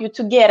help you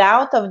to get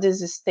out of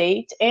this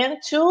state and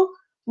to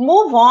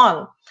move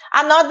on.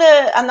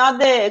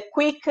 Another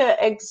quick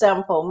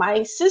example.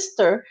 My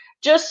sister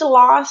just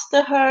lost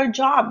her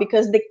job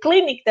because the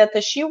clinic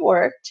that she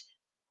worked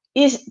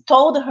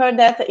told her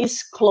that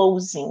is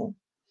closing.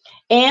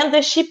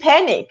 And she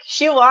panicked.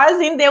 She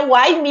was in the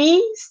why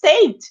me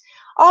state.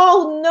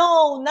 Oh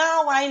no,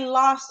 now I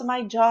lost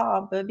my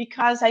job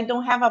because I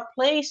don't have a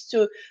place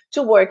to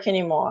work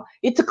anymore.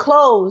 It's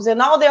closed, and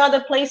all the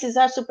other places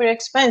are super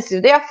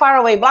expensive. They are far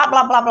away, blah,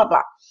 blah, blah, blah,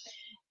 blah.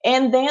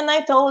 And then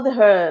I told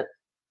her,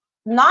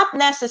 not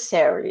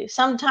necessary.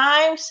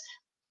 Sometimes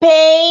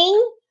pain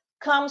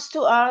comes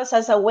to us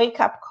as a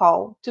wake-up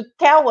call to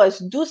tell us,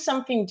 do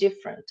something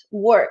different,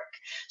 work.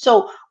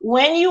 So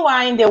when you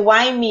are in the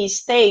why me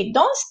state,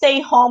 don't stay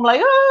home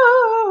like,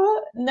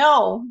 oh,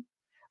 no.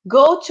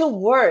 Go to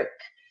work,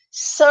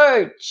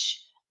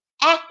 search,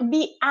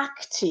 be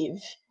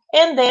active.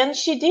 And then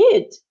she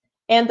did.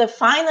 And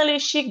finally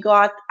she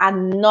got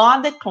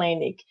another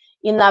clinic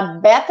in a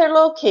better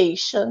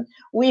location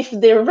with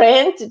the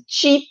rent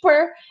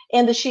cheaper,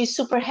 and she's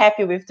super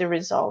happy with the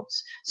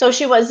results. So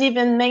she was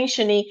even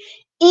mentioning,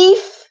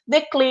 if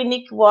the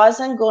clinic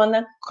wasn't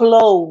gonna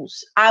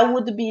close, I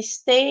would be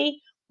stay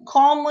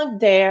calm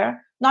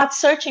there, not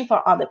searching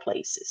for other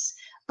places.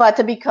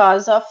 But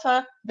because of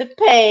the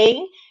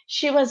pain,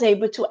 she was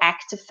able to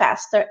act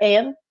faster,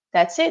 and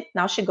that's it.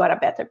 Now she got a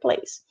better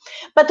place.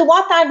 But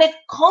what are the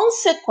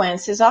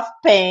consequences of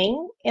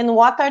pain, and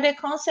what are the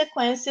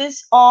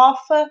consequences of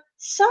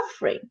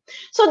suffering?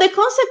 So the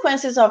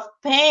consequences of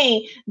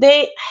pain,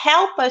 they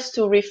help us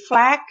to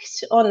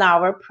reflect on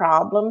our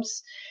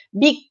problems,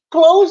 be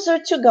closer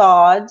to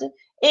God,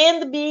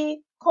 and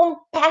be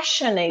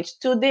compassionate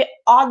to the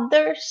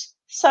others'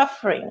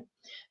 suffering.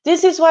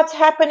 This is what's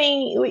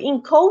happening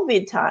in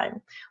COVID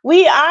time.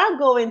 We are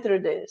going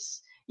through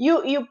this.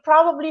 You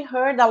probably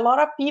heard a lot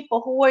of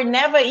people who were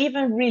never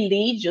even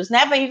religious,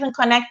 never even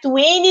connect to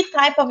any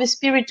type of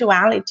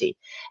spirituality.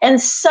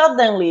 And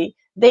suddenly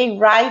they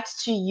write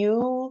to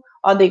you,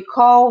 or they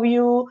call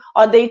you,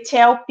 or they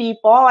tell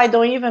people, oh, I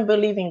don't even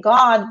believe in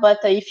God, but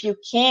if you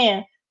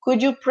can,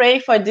 could you pray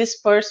for this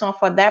person or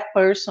for that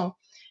person?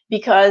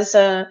 Because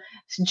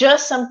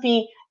just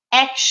something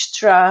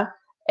extra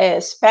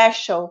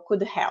special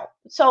could help.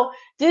 So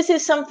this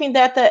is something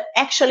that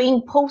actually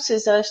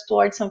impulses us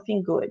towards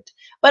something good.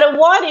 But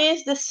what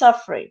is the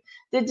suffering?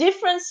 The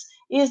difference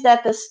is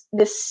that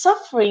the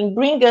suffering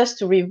brings us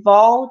to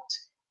revolt,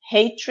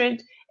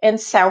 hatred, and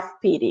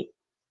self-pity.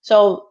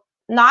 So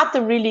not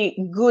the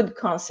really good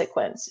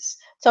consequences.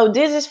 So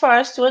this is for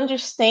us to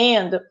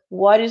understand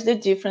what is the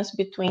difference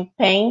between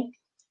pain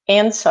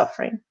and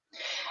suffering.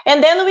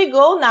 And then we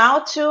go now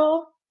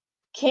to,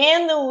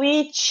 can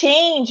we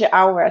change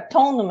our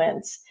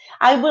atonements?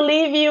 I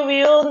believe you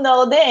will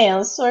know the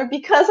answer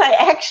because I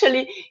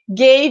actually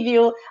gave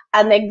you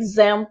an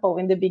example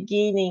in the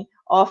beginning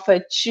of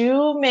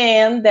two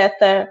men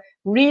that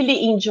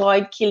really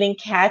enjoyed killing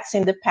cats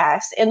in the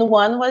past, and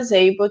one was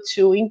able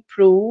to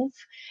improve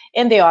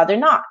and the other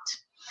not.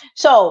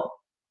 So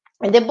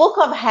in the book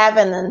of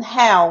Heaven and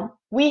Hell,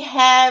 we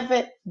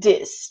have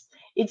this.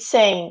 It's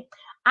saying,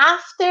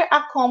 after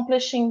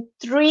accomplishing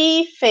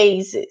 3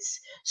 phases,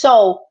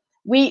 so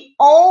we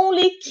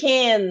only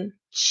can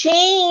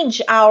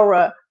change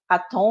our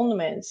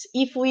atonements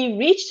if we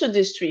reach to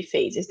these 3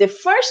 phases. The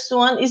first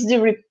one is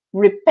the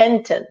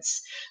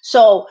repentance.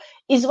 So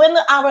is when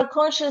our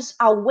conscience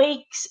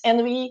awakes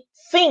and we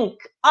think,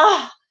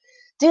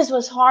 this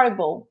was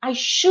horrible. I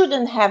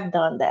shouldn't have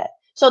done that.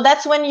 So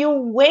that's when you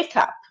wake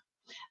up.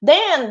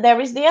 Then there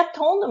is the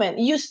atonement.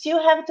 You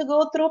still have to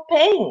go through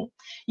pain.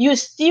 You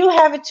still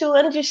have to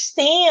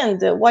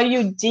understand what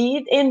you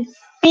did and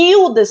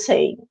feel the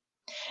same.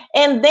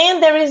 And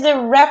then there is the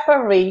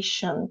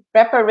reparation.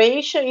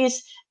 Reparation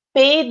is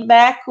paid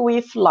back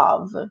with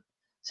love.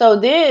 So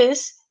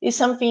this is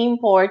something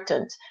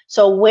important.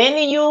 So when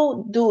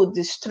you do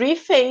these 3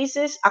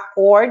 phases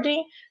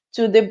according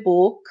to the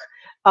book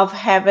of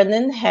Heaven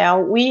and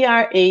Hell, we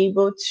are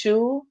able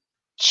to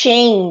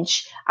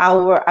change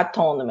our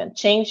atonement,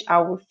 change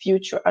our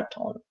future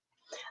atonement.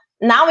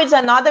 Now it's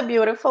another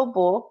beautiful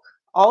book,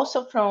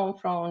 also from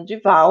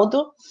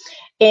Divaldo,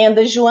 and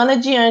the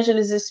Joanna de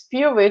Angelis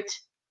Spirit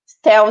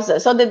tells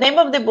us. So the name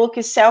of the book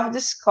is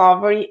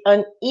Self-Discovery,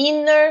 an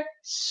Inner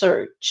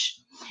Search.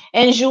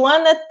 And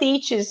Joanna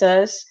teaches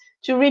us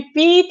to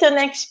repeat an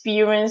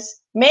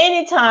experience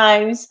many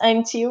times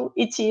until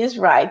it is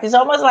right. It's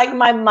almost like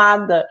my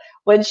mother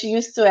when she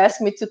used to ask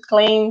me to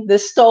clean the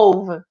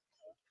stove,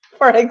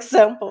 for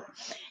example.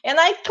 And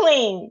I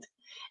cleaned.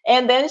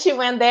 And then she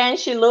went there and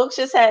she looked,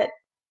 she said,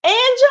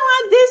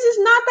 Angela, this is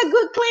not a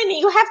good cleaning.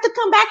 You have to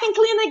come back and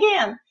clean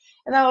again.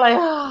 And I was like,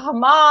 oh,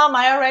 Mom,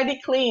 I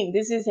already cleaned.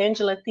 This is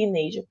Angela,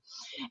 teenager.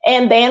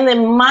 And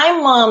then my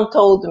mom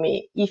told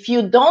me, if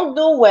you don't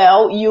do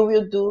well, you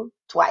will do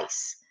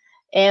twice.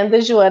 And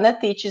the Joanna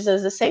teaches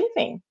us the same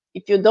thing.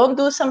 If you don't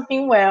do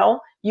something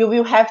well, you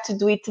will have to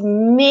do it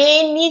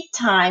many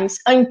times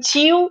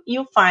until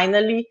you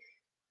finally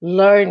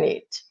learn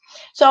it.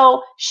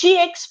 So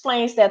she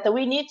explains that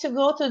we need to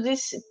go to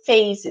these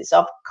phases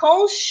of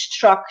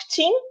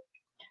constructing.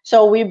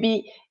 So we'll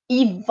be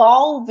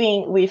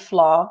evolving with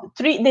love,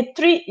 the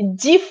 3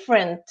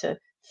 different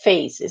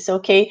phases,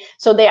 okay?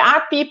 So there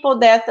are people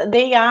that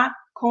they are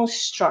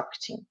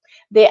constructing.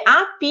 There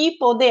are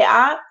people they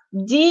are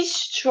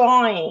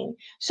destroying.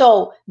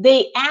 So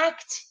they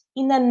act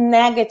in a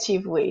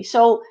negative way.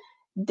 So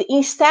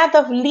instead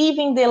of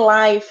living their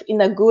life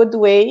in a good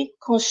way,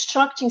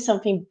 constructing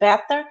something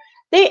better,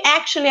 they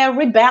actually are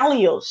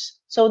rebellious.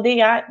 So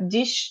they are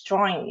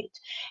destroying it.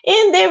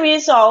 And there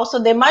is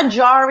also the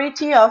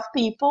majority of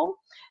people,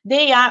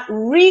 they are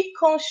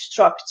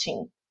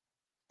reconstructing.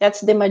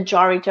 That's the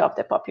majority of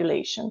the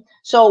population.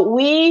 So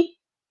we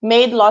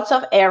made lots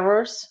of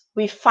errors.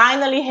 We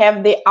finally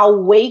have the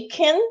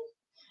awaken,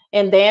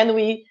 and then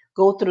we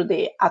go through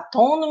the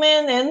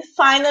atonement, and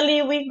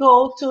finally we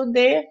go to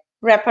the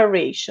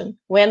reparation,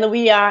 when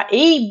we are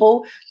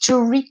able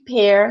to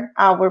repair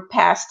our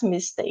past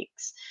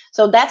mistakes.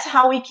 So that's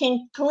how we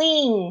can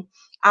clean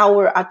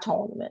our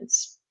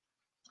atonements.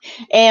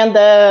 And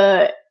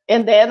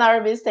then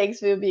our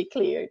mistakes will be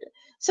cleared.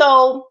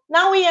 So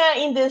now we are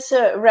in this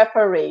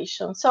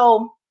reparation.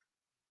 So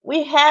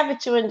we have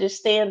to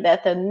understand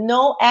that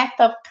no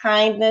act of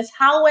kindness,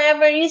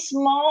 however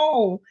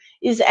small,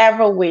 is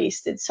ever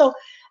wasted. So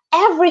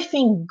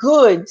everything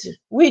good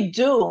we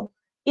do,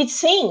 it's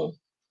seen.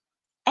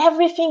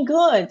 Everything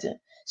good.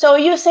 So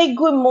you say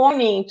good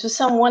morning to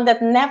someone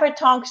that never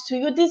talks to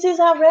you. This is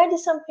already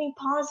something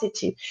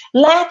positive.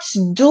 Let's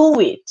do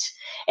it.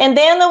 And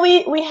then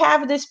we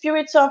have the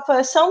spirits of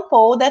St.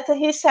 Paul that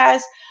he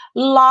says,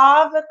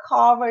 love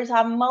covers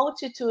a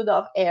multitude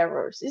of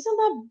errors. Isn't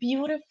that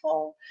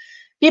beautiful?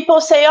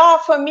 People say, oh,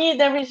 for me,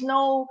 there is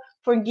no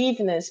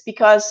forgiveness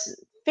because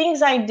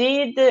things I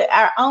did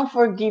are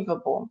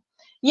unforgivable.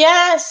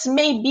 Yes,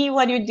 maybe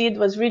what you did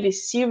was really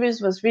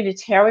serious, was really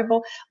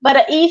terrible.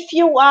 But if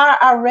you are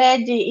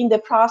already in the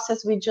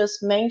process we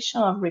just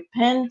mentioned of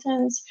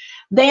repentance,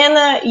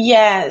 then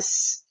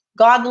yes,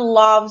 God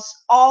loves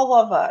all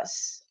of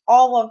us,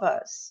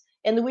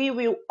 and we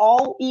will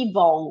all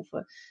evolve.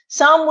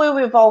 Some will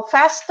evolve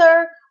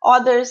faster,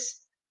 others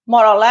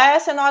more or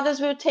less, and others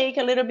will take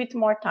a little bit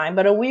more time.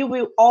 But we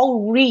will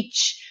all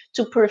reach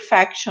to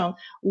perfection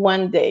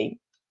one day.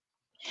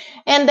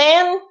 And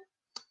then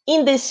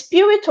in the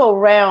spiritual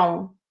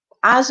realm,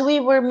 as we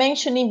were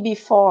mentioning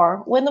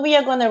before, when we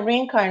are going to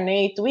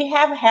reincarnate, we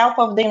have help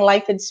of the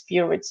enlightened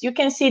spirits. You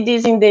can see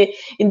this in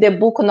the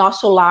book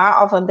Nosso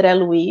Lar of André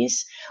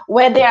Luiz,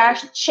 where there are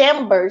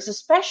chambers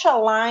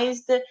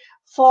specialized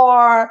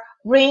for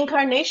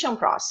reincarnation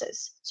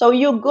process. So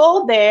you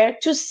go there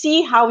to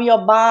see how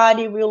your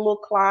body will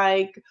look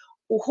like,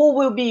 who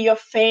will be your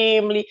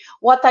family,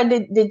 what are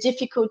the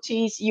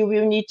difficulties you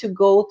will need to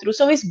go through.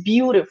 So it's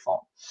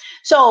beautiful.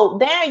 So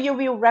there you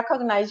will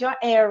recognize your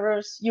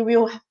errors. You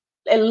will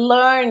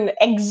learn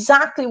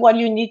exactly what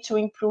you need to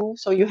improve.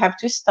 So you have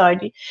to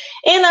study.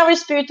 And our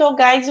spiritual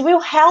guides will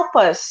help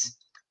us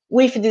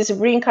with this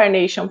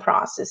reincarnation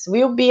process.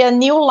 Will be a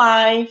new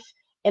life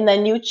and a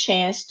new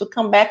chance to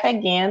come back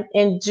again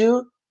and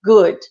do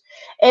good.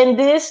 And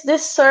this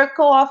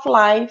circle of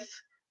life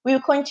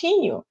will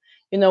continue.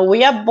 You know,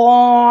 we are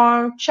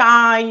born,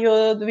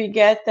 child, we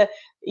get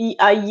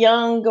a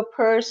young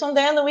person,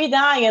 then we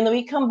die and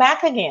we come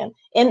back again.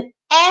 And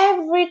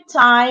every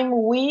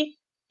time we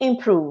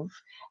improve,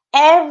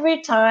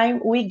 every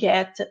time we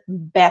get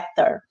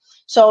better.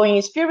 So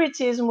in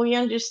Spiritism, we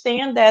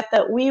understand that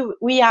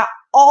we are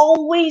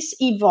always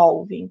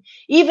evolving.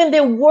 Even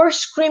the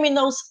worst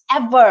criminals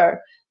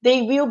ever,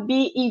 they will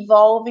be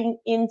evolving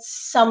in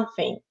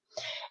something.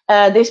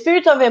 The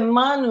spirit of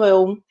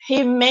Emmanuel,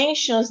 he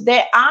mentions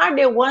there are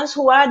the ones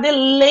who are the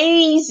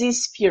lazy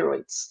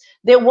spirits,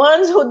 the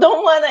ones who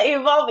don't want to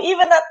evolve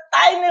even a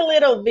tiny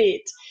little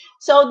bit.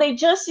 So they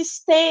just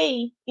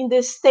stay in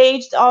the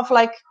stage of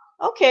like,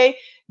 okay,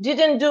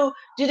 didn't do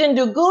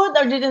good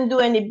or didn't do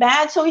any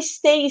bad, so we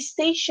stay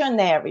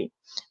stationary.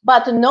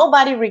 But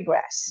nobody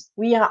regress.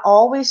 We are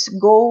always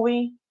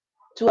going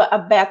to a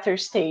better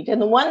state.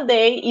 And one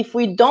day, if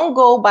we don't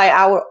go by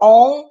our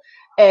own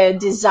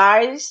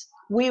desires,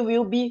 we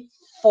will be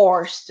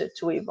forced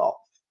to evolve.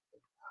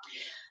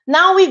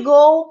 Now we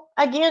go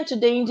again to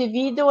the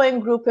individual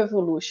and group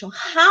evolution.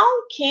 How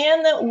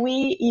can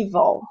we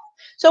evolve?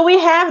 So we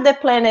have the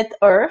planet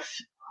Earth,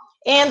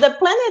 and the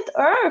planet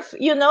Earth,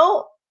 you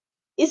know,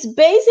 is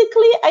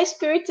basically a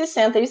spirit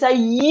center. It's a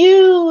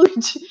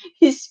huge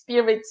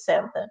spirit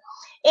center.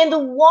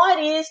 And what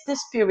is the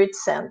spirit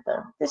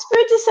center? The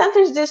spirit center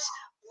is this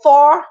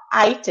 4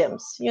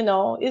 items, you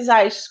know, is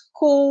our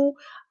school,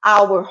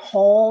 our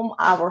home,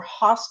 our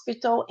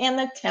hospital, and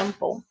a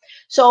temple.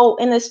 So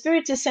in the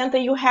spirit center,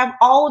 you have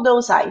all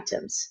those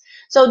items.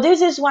 So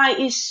this is why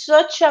it's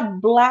such a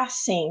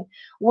blessing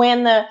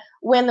when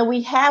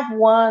we have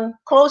one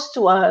close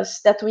to us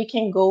that we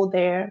can go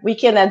there, we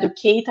can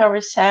educate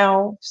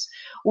ourselves,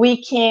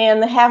 we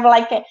can have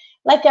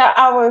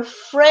our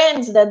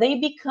friends that they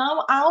become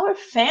our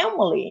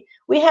family.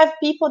 We have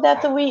people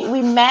that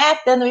we met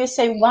and we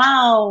say,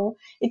 wow,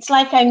 it's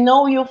like I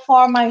know you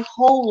for my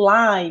whole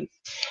life.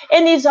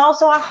 And it's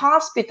also a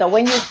hospital.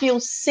 When you feel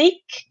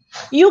sick,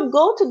 you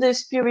go to the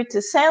spirit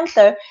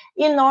center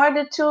in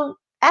order to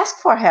ask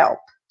for help.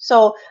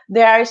 So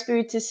there are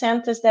spirit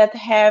centers that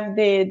have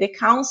the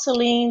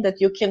counseling, that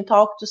you can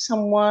talk to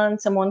someone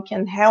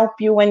can help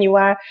you when you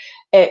are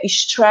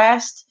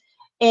stressed.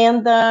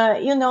 And,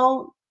 you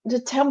know, the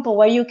temple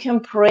where you can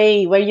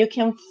pray, where you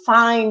can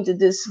find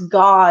this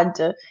God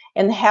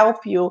and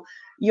help you,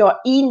 your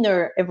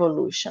inner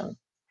evolution.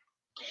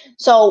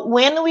 So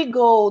when we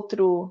go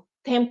through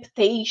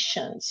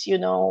temptations, you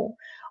know,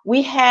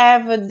 we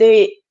have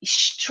the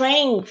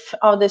strength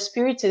of the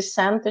Spiritist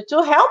Center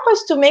to help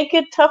us to make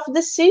tough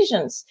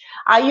decisions.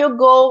 Are you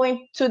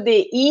going to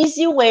the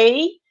easy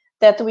way,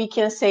 that we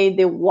can say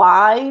the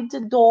wide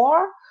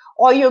door,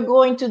 or you're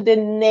going to the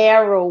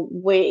narrow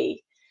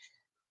way?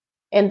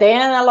 And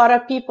then a lot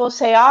of people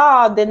say,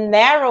 oh, the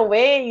narrow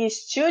way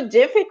is too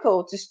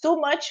difficult. It's too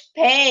much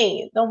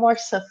pain. No more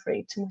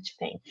suffering, too much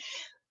pain.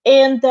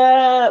 And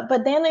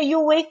but then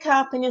you wake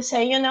up and you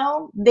say, you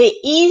know, the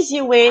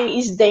easy way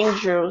is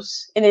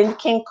dangerous and it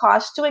can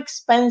cost too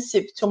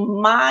expensive to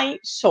my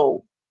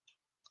soul.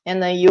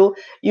 And then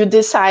you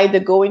decide to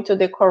go into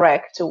the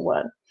correct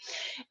one.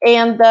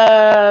 And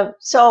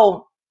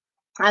so,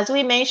 as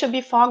we mentioned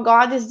before,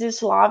 God is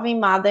this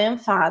loving mother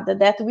and father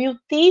that will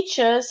teach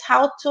us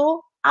how to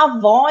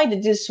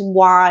avoid these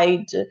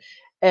wide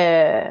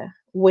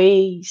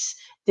ways,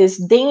 these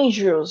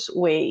dangerous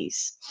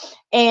ways.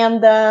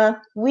 And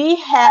we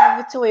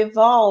have to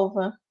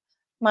evolve.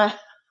 My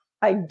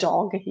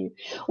dog here.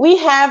 We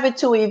have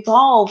to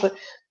evolve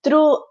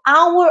through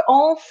our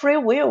own free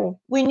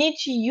will. We need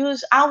to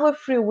use our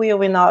free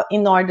will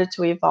in order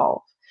to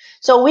evolve.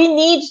 So we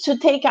need to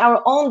take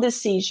our own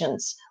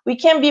decisions. We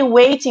can't be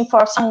waiting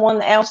for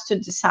someone else to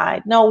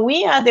decide. No,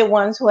 we are the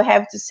ones who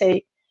have to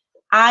say,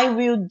 I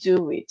will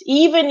do it,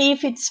 even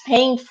if it's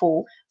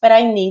painful, but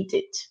I need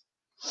it.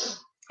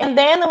 And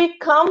then we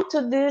come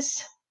to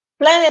this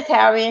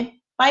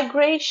planetary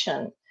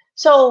migration.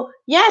 So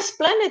yes,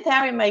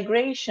 planetary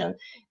migration,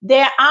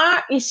 there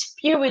are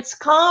spirits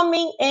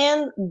coming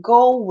and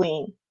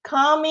going,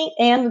 coming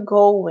and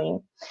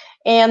going.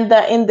 And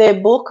in the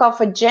book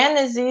of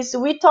Genesis,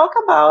 we talk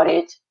about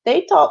it.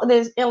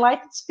 The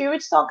enlightened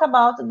spirits talk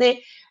about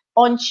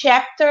on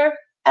chapter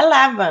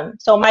 11.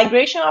 So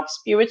migration of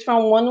spirits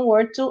from one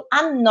world to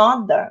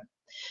another.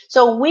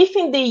 So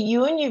within the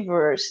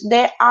universe,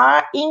 there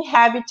are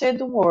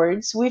inhabited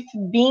worlds with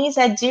beings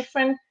at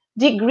different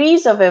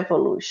degrees of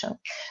evolution.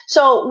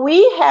 So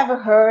we have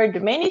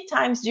heard many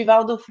times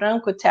Divaldo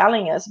Franco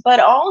telling us, but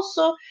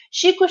also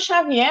Chico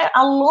Xavier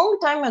a long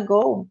time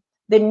ago,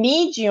 the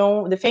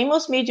medium, the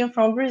famous medium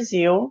from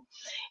Brazil,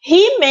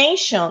 he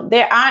mentioned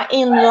there are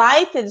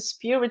enlightened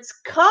spirits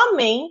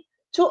coming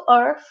to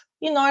Earth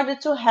in order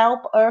to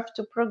help Earth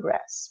to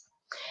progress.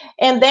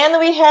 And then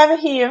we have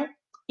here,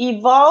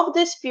 evolved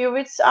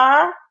spirits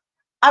are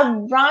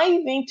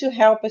arriving to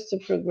help us to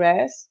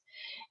progress,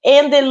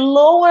 and the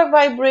lower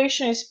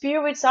vibration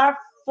spirits are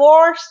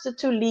forced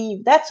to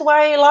leave. That's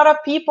why a lot of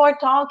people are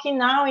talking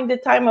now in the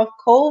time of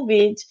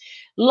COVID.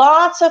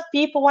 Lots of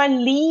people are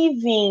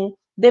leaving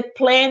the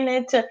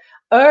planet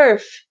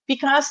Earth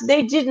because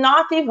they did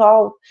not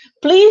evolve.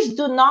 Please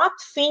do not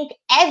think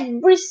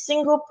every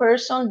single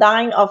person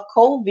dying of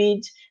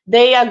COVID,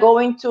 they are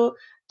going to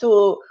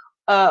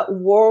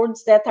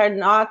worlds that are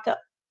not,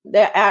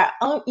 that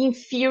are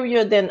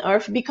inferior than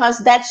Earth, because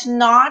that's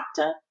not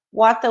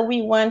what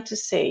we want to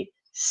say.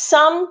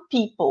 Some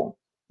people,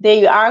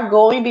 they are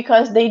going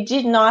because they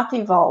did not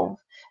evolve.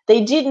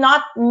 They did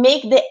not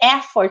make the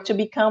effort to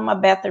become a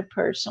better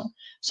person.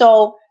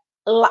 So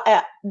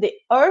the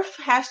Earth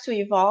has to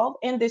evolve,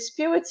 and the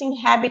spirits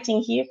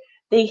inhabiting here,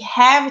 they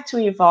have to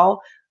evolve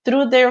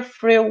through their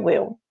free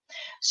will.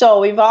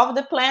 So evolve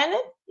the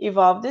planet,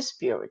 evolve the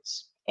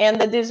spirits.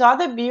 And this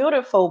other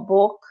beautiful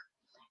book,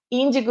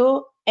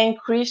 Indigo and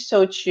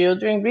Crystal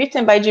Children,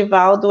 written by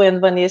Divaldo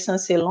and Vanessa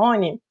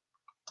Anseloni,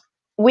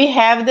 we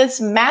have this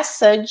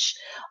message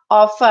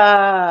of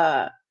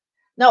in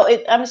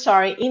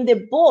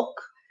the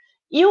book,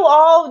 you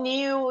all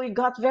knew it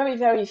got very,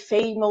 very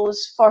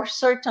famous for a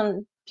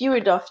certain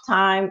period of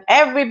time,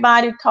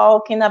 everybody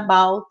talking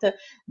about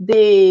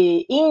the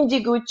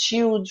indigo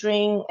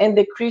children and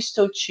the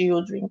crystal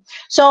children.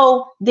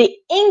 So the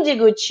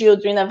indigo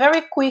children, a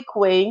very quick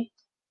way,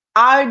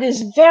 are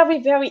these very,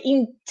 very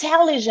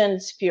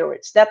intelligent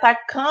spirits that are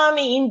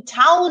coming in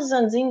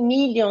thousands, in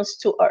millions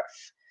to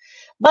Earth.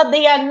 But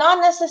they are not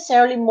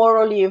necessarily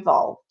morally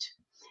evolved.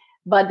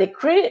 But the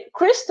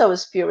crystal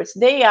spirits,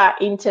 they are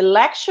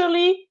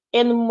intellectually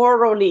and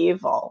morally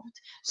evolved.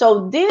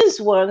 So these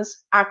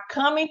ones are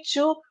coming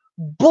to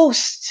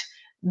boost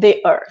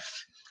the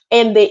Earth.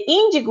 And the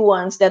indigo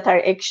ones that are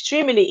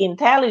extremely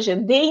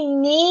intelligent, they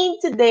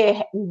need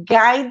the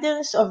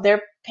guidance of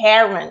their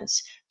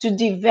parents to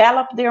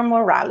develop their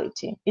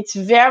morality. It's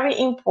very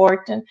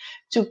important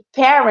to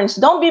parents.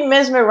 Don't be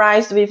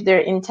mesmerized with their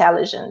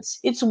intelligence.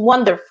 It's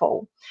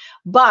wonderful.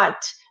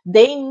 But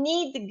they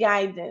need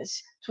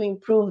guidance to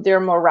improve their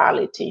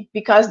morality,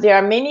 because there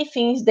are many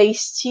things they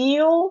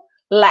still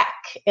lack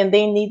and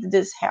they need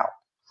this help.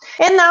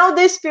 And now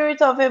the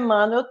spirit of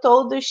Emmanuel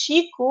told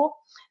Chico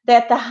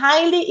that the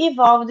highly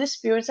evolved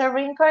spirits are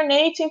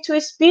reincarnating to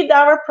speed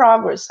our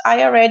progress.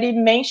 I already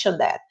mentioned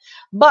that.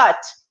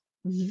 But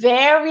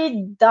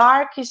very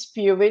dark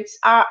spirits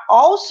are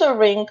also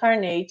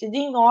reincarnated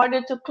in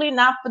order to clean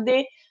up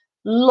the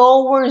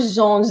lower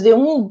zones, the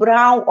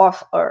umbral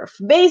of Earth.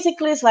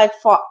 Basically, it's like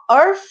for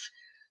Earth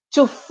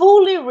to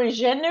fully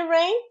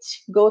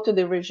regenerate, go to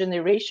the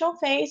regeneration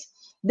phase,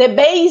 the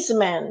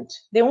basement,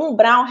 the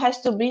umbral, has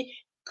to be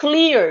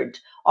cleared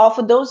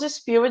of those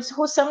spirits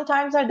who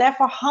sometimes are there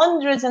for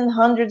hundreds and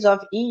hundreds of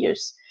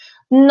years,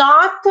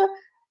 not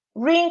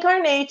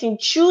reincarnating,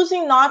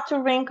 choosing not to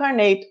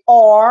reincarnate,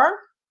 or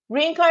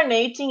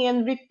reincarnating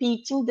and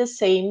repeating the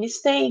same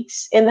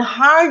mistakes and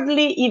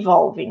hardly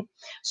evolving.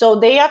 So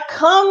they are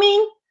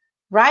coming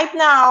right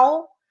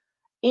now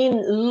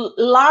in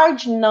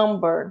large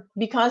number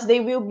because they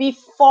will be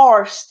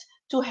forced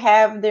to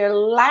have their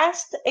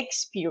last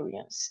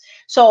experience.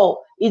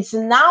 So it's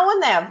now or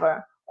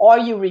never. Or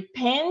you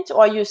repent,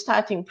 or you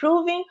start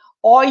improving,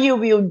 or you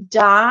will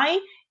die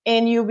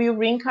and you will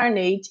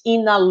reincarnate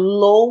in a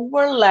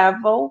lower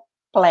level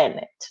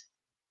planet.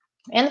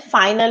 And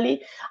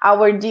finally,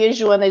 our dear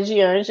Joanna de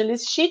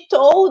Angelis, she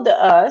told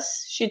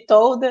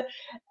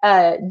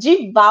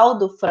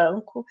Divaldo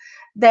Franco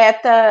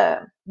that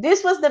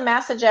this was the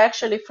message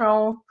actually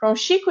from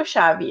Chico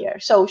Xavier.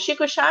 So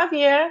Chico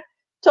Xavier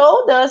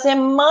told us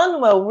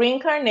Emmanuel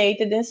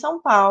reincarnated in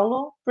São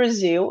Paulo,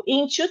 Brazil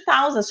in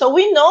 2000. So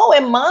we know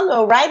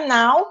Emmanuel right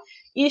now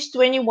is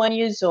 21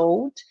 years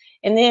old,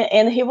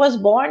 and he was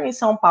born in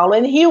São Paulo,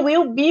 and he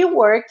will be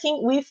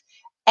working with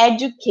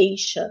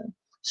education.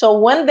 So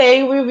one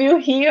day we will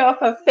hear of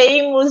a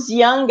famous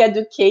young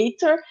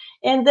educator,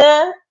 and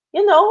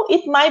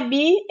it might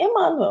be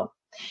Emmanuel.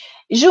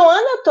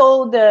 Joanna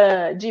told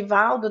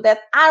Divaldo that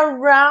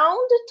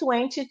around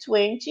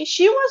 2020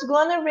 she was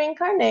going to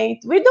reincarnate.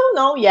 We don't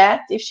know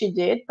yet if she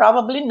did,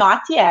 probably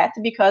not yet,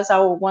 because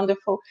our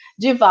wonderful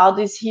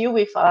Divaldo is here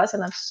with us,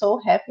 and I'm so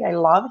happy. I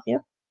love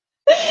him.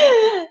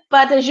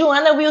 But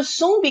Joanna will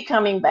soon be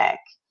coming back.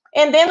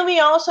 And then we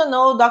also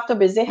know Dr.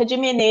 Bezerra de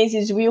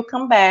Menezes will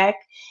come back,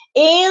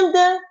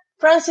 and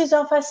Francis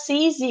of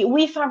Assisi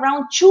with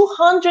around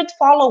 200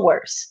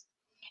 followers.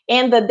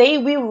 And they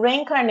will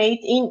reincarnate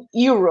in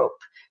Europe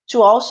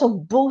to also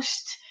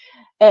boost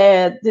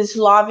this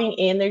loving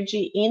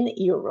energy in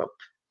Europe.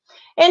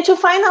 And to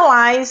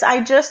finalize,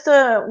 I just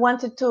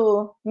wanted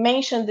to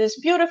mention this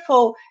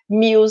beautiful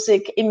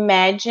music,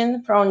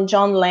 Imagine, from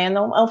John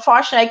Lennon.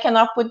 Unfortunately, I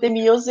cannot put the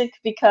music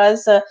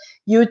because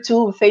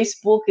YouTube,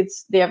 Facebook,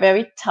 they're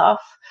very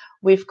tough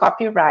with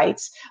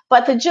copyrights.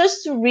 But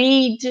just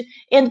read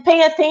and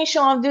pay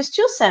attention of these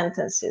two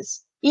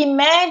sentences.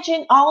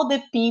 Imagine all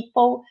the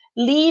people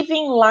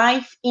living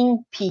life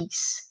in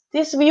peace.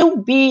 This will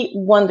be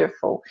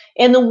wonderful.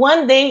 And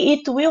one day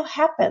it will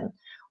happen.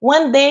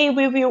 One day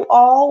we will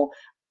all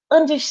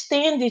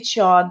understand each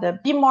other,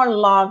 be more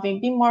loving,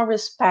 be more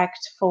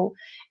respectful,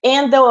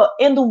 and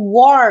the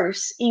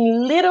wars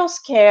in little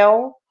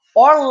scale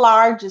or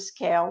large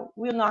scale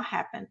will not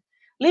happen.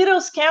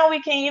 Little scale,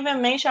 we can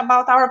even mention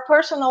about our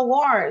personal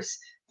wars,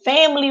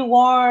 family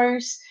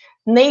wars,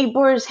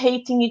 neighbors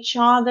hating each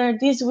other.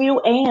 This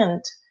will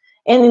end.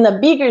 And in a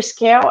bigger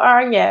scale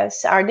are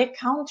the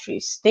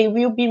countries. They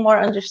will be more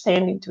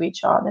understanding to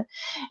each other.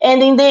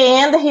 And in the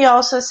end, he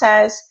also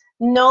says,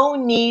 no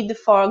need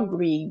for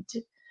greed.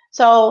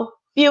 So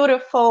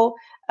beautiful,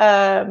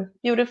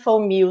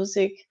 beautiful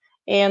music.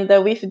 And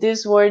with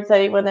these words,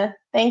 I want to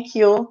thank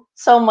you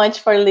so much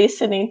for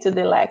listening to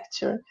the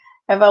lecture.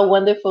 Have a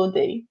wonderful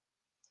day.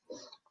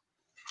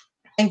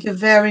 Thank you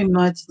very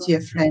much, dear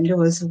friend. It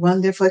was a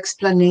wonderful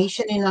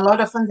explanation and a lot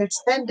of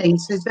understanding.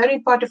 So it's very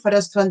important for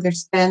us to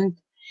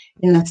understand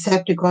and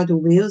accept God who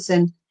wills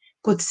and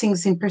put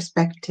things in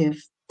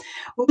perspective.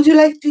 Would you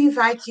like to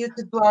invite you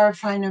to do our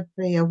final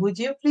prayer? Would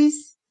you,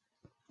 please?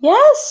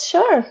 Yes,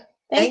 sure.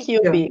 Thank Thank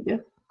you, you. Big.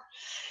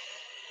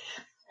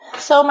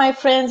 So, my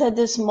friends, at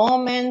this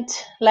moment,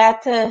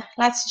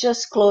 let's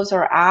just close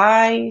our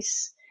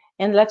eyes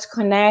and let's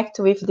connect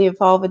with the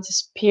evolved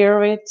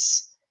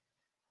spirits.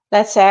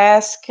 Let's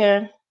ask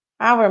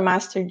our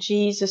Master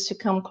Jesus to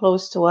come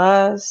close to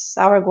us,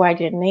 our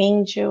guardian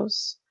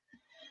angels.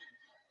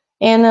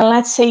 And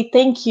let's say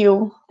thank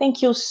you.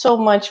 Thank you so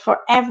much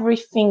for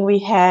everything we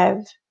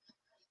have,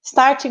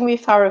 starting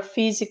with our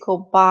physical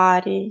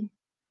body,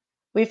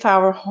 with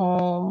our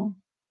home,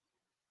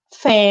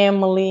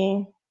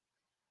 family,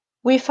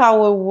 with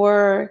our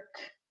work.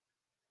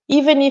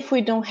 Even if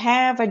we don't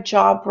have a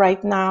job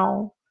right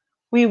now,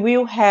 we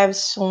will have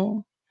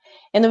soon.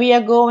 And we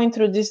are going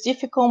through this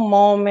difficult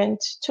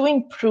moment to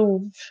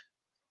improve.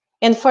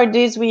 And for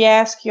this, we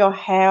ask your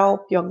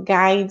help, your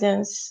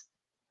guidance,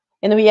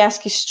 and we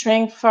ask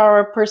strength for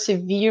our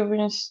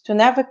perseverance to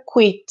never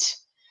quit,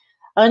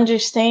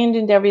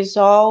 understanding there is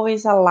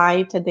always a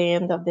light at the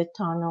end of the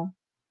tunnel.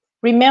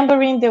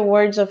 Remembering the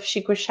words of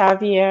Chico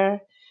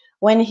Xavier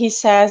when he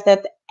says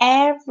that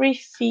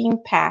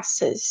everything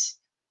passes.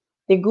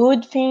 The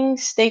good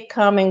things, they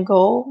come and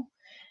go,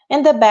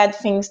 and the bad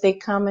things, they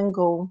come and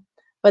go,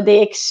 but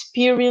the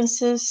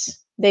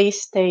experiences, they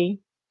stay.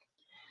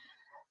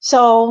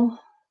 So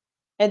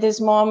at this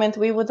moment,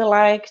 we would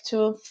like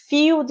to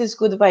feel these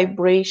good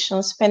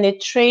vibrations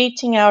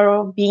penetrating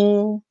our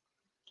being,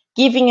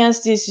 giving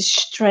us this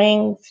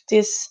strength,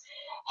 this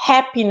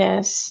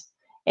happiness,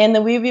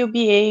 and we will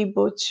be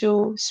able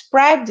to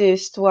spread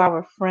this to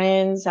our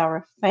friends,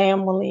 our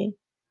family,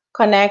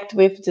 connect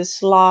with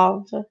this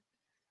love,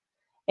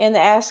 and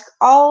ask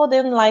all the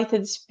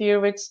enlightened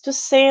spirits to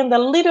send a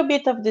little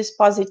bit of this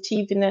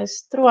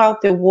positiveness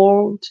throughout the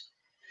world,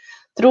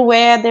 through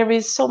where there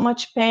is so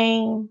much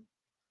pain,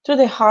 to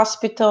the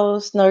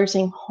hospitals,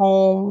 nursing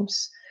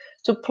homes,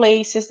 to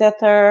places that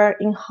are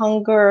in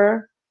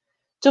hunger,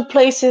 to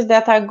places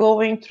that are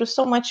going through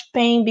so much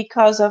pain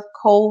because of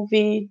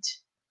COVID.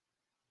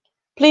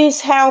 Please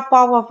help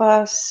all of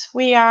us.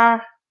 We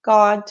are,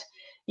 God,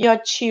 your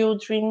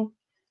children,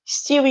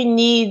 still in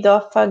need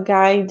of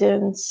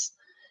guidance.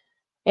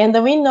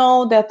 And we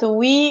know that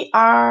we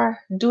are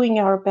doing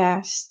our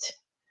best.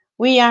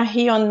 We are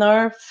here on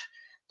earth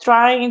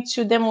trying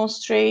to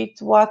demonstrate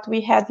what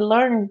we had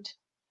learned.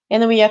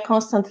 And we are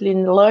constantly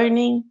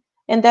learning.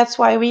 And that's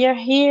why we are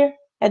here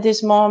at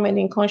this moment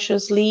in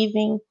conscious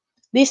living,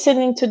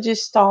 listening to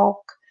this talk,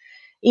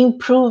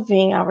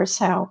 improving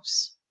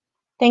ourselves.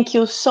 Thank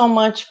you so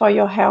much for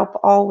your help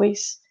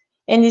always.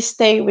 And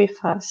stay with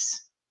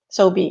us.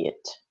 So be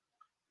it.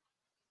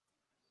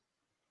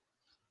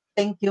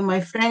 Thank you,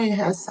 my friend. It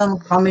has some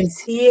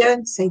comments here.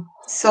 Say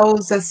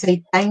Souza,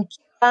 say thank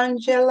you,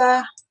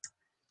 Angela.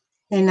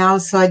 And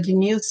also,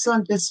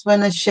 Adnilson, just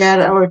want to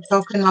share our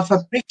token of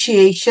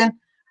appreciation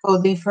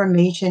for the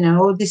information and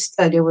all the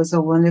study. It was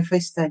a wonderful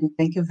study.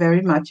 Thank you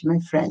very much, my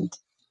friend.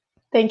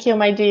 Thank you,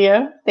 my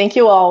dear. Thank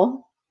you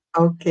all.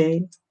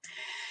 Okay.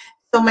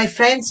 So, my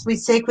friends, we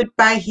say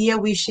goodbye here,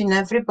 wishing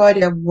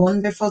everybody a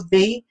wonderful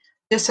day.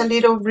 Just a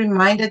little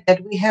reminder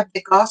that we have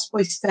the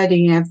gospel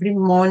study every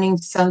morning,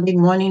 Sunday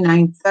morning,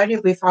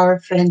 9:30, with our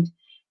friend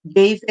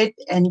David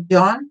and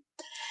John.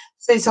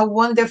 So it's a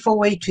wonderful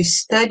way to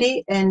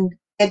study and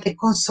get the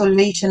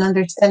consolation,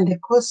 understand the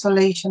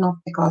consolation of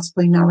the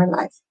gospel in our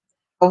life.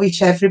 I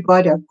wish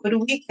everybody a good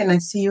week and I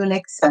see you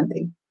next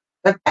Sunday.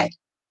 Bye-bye.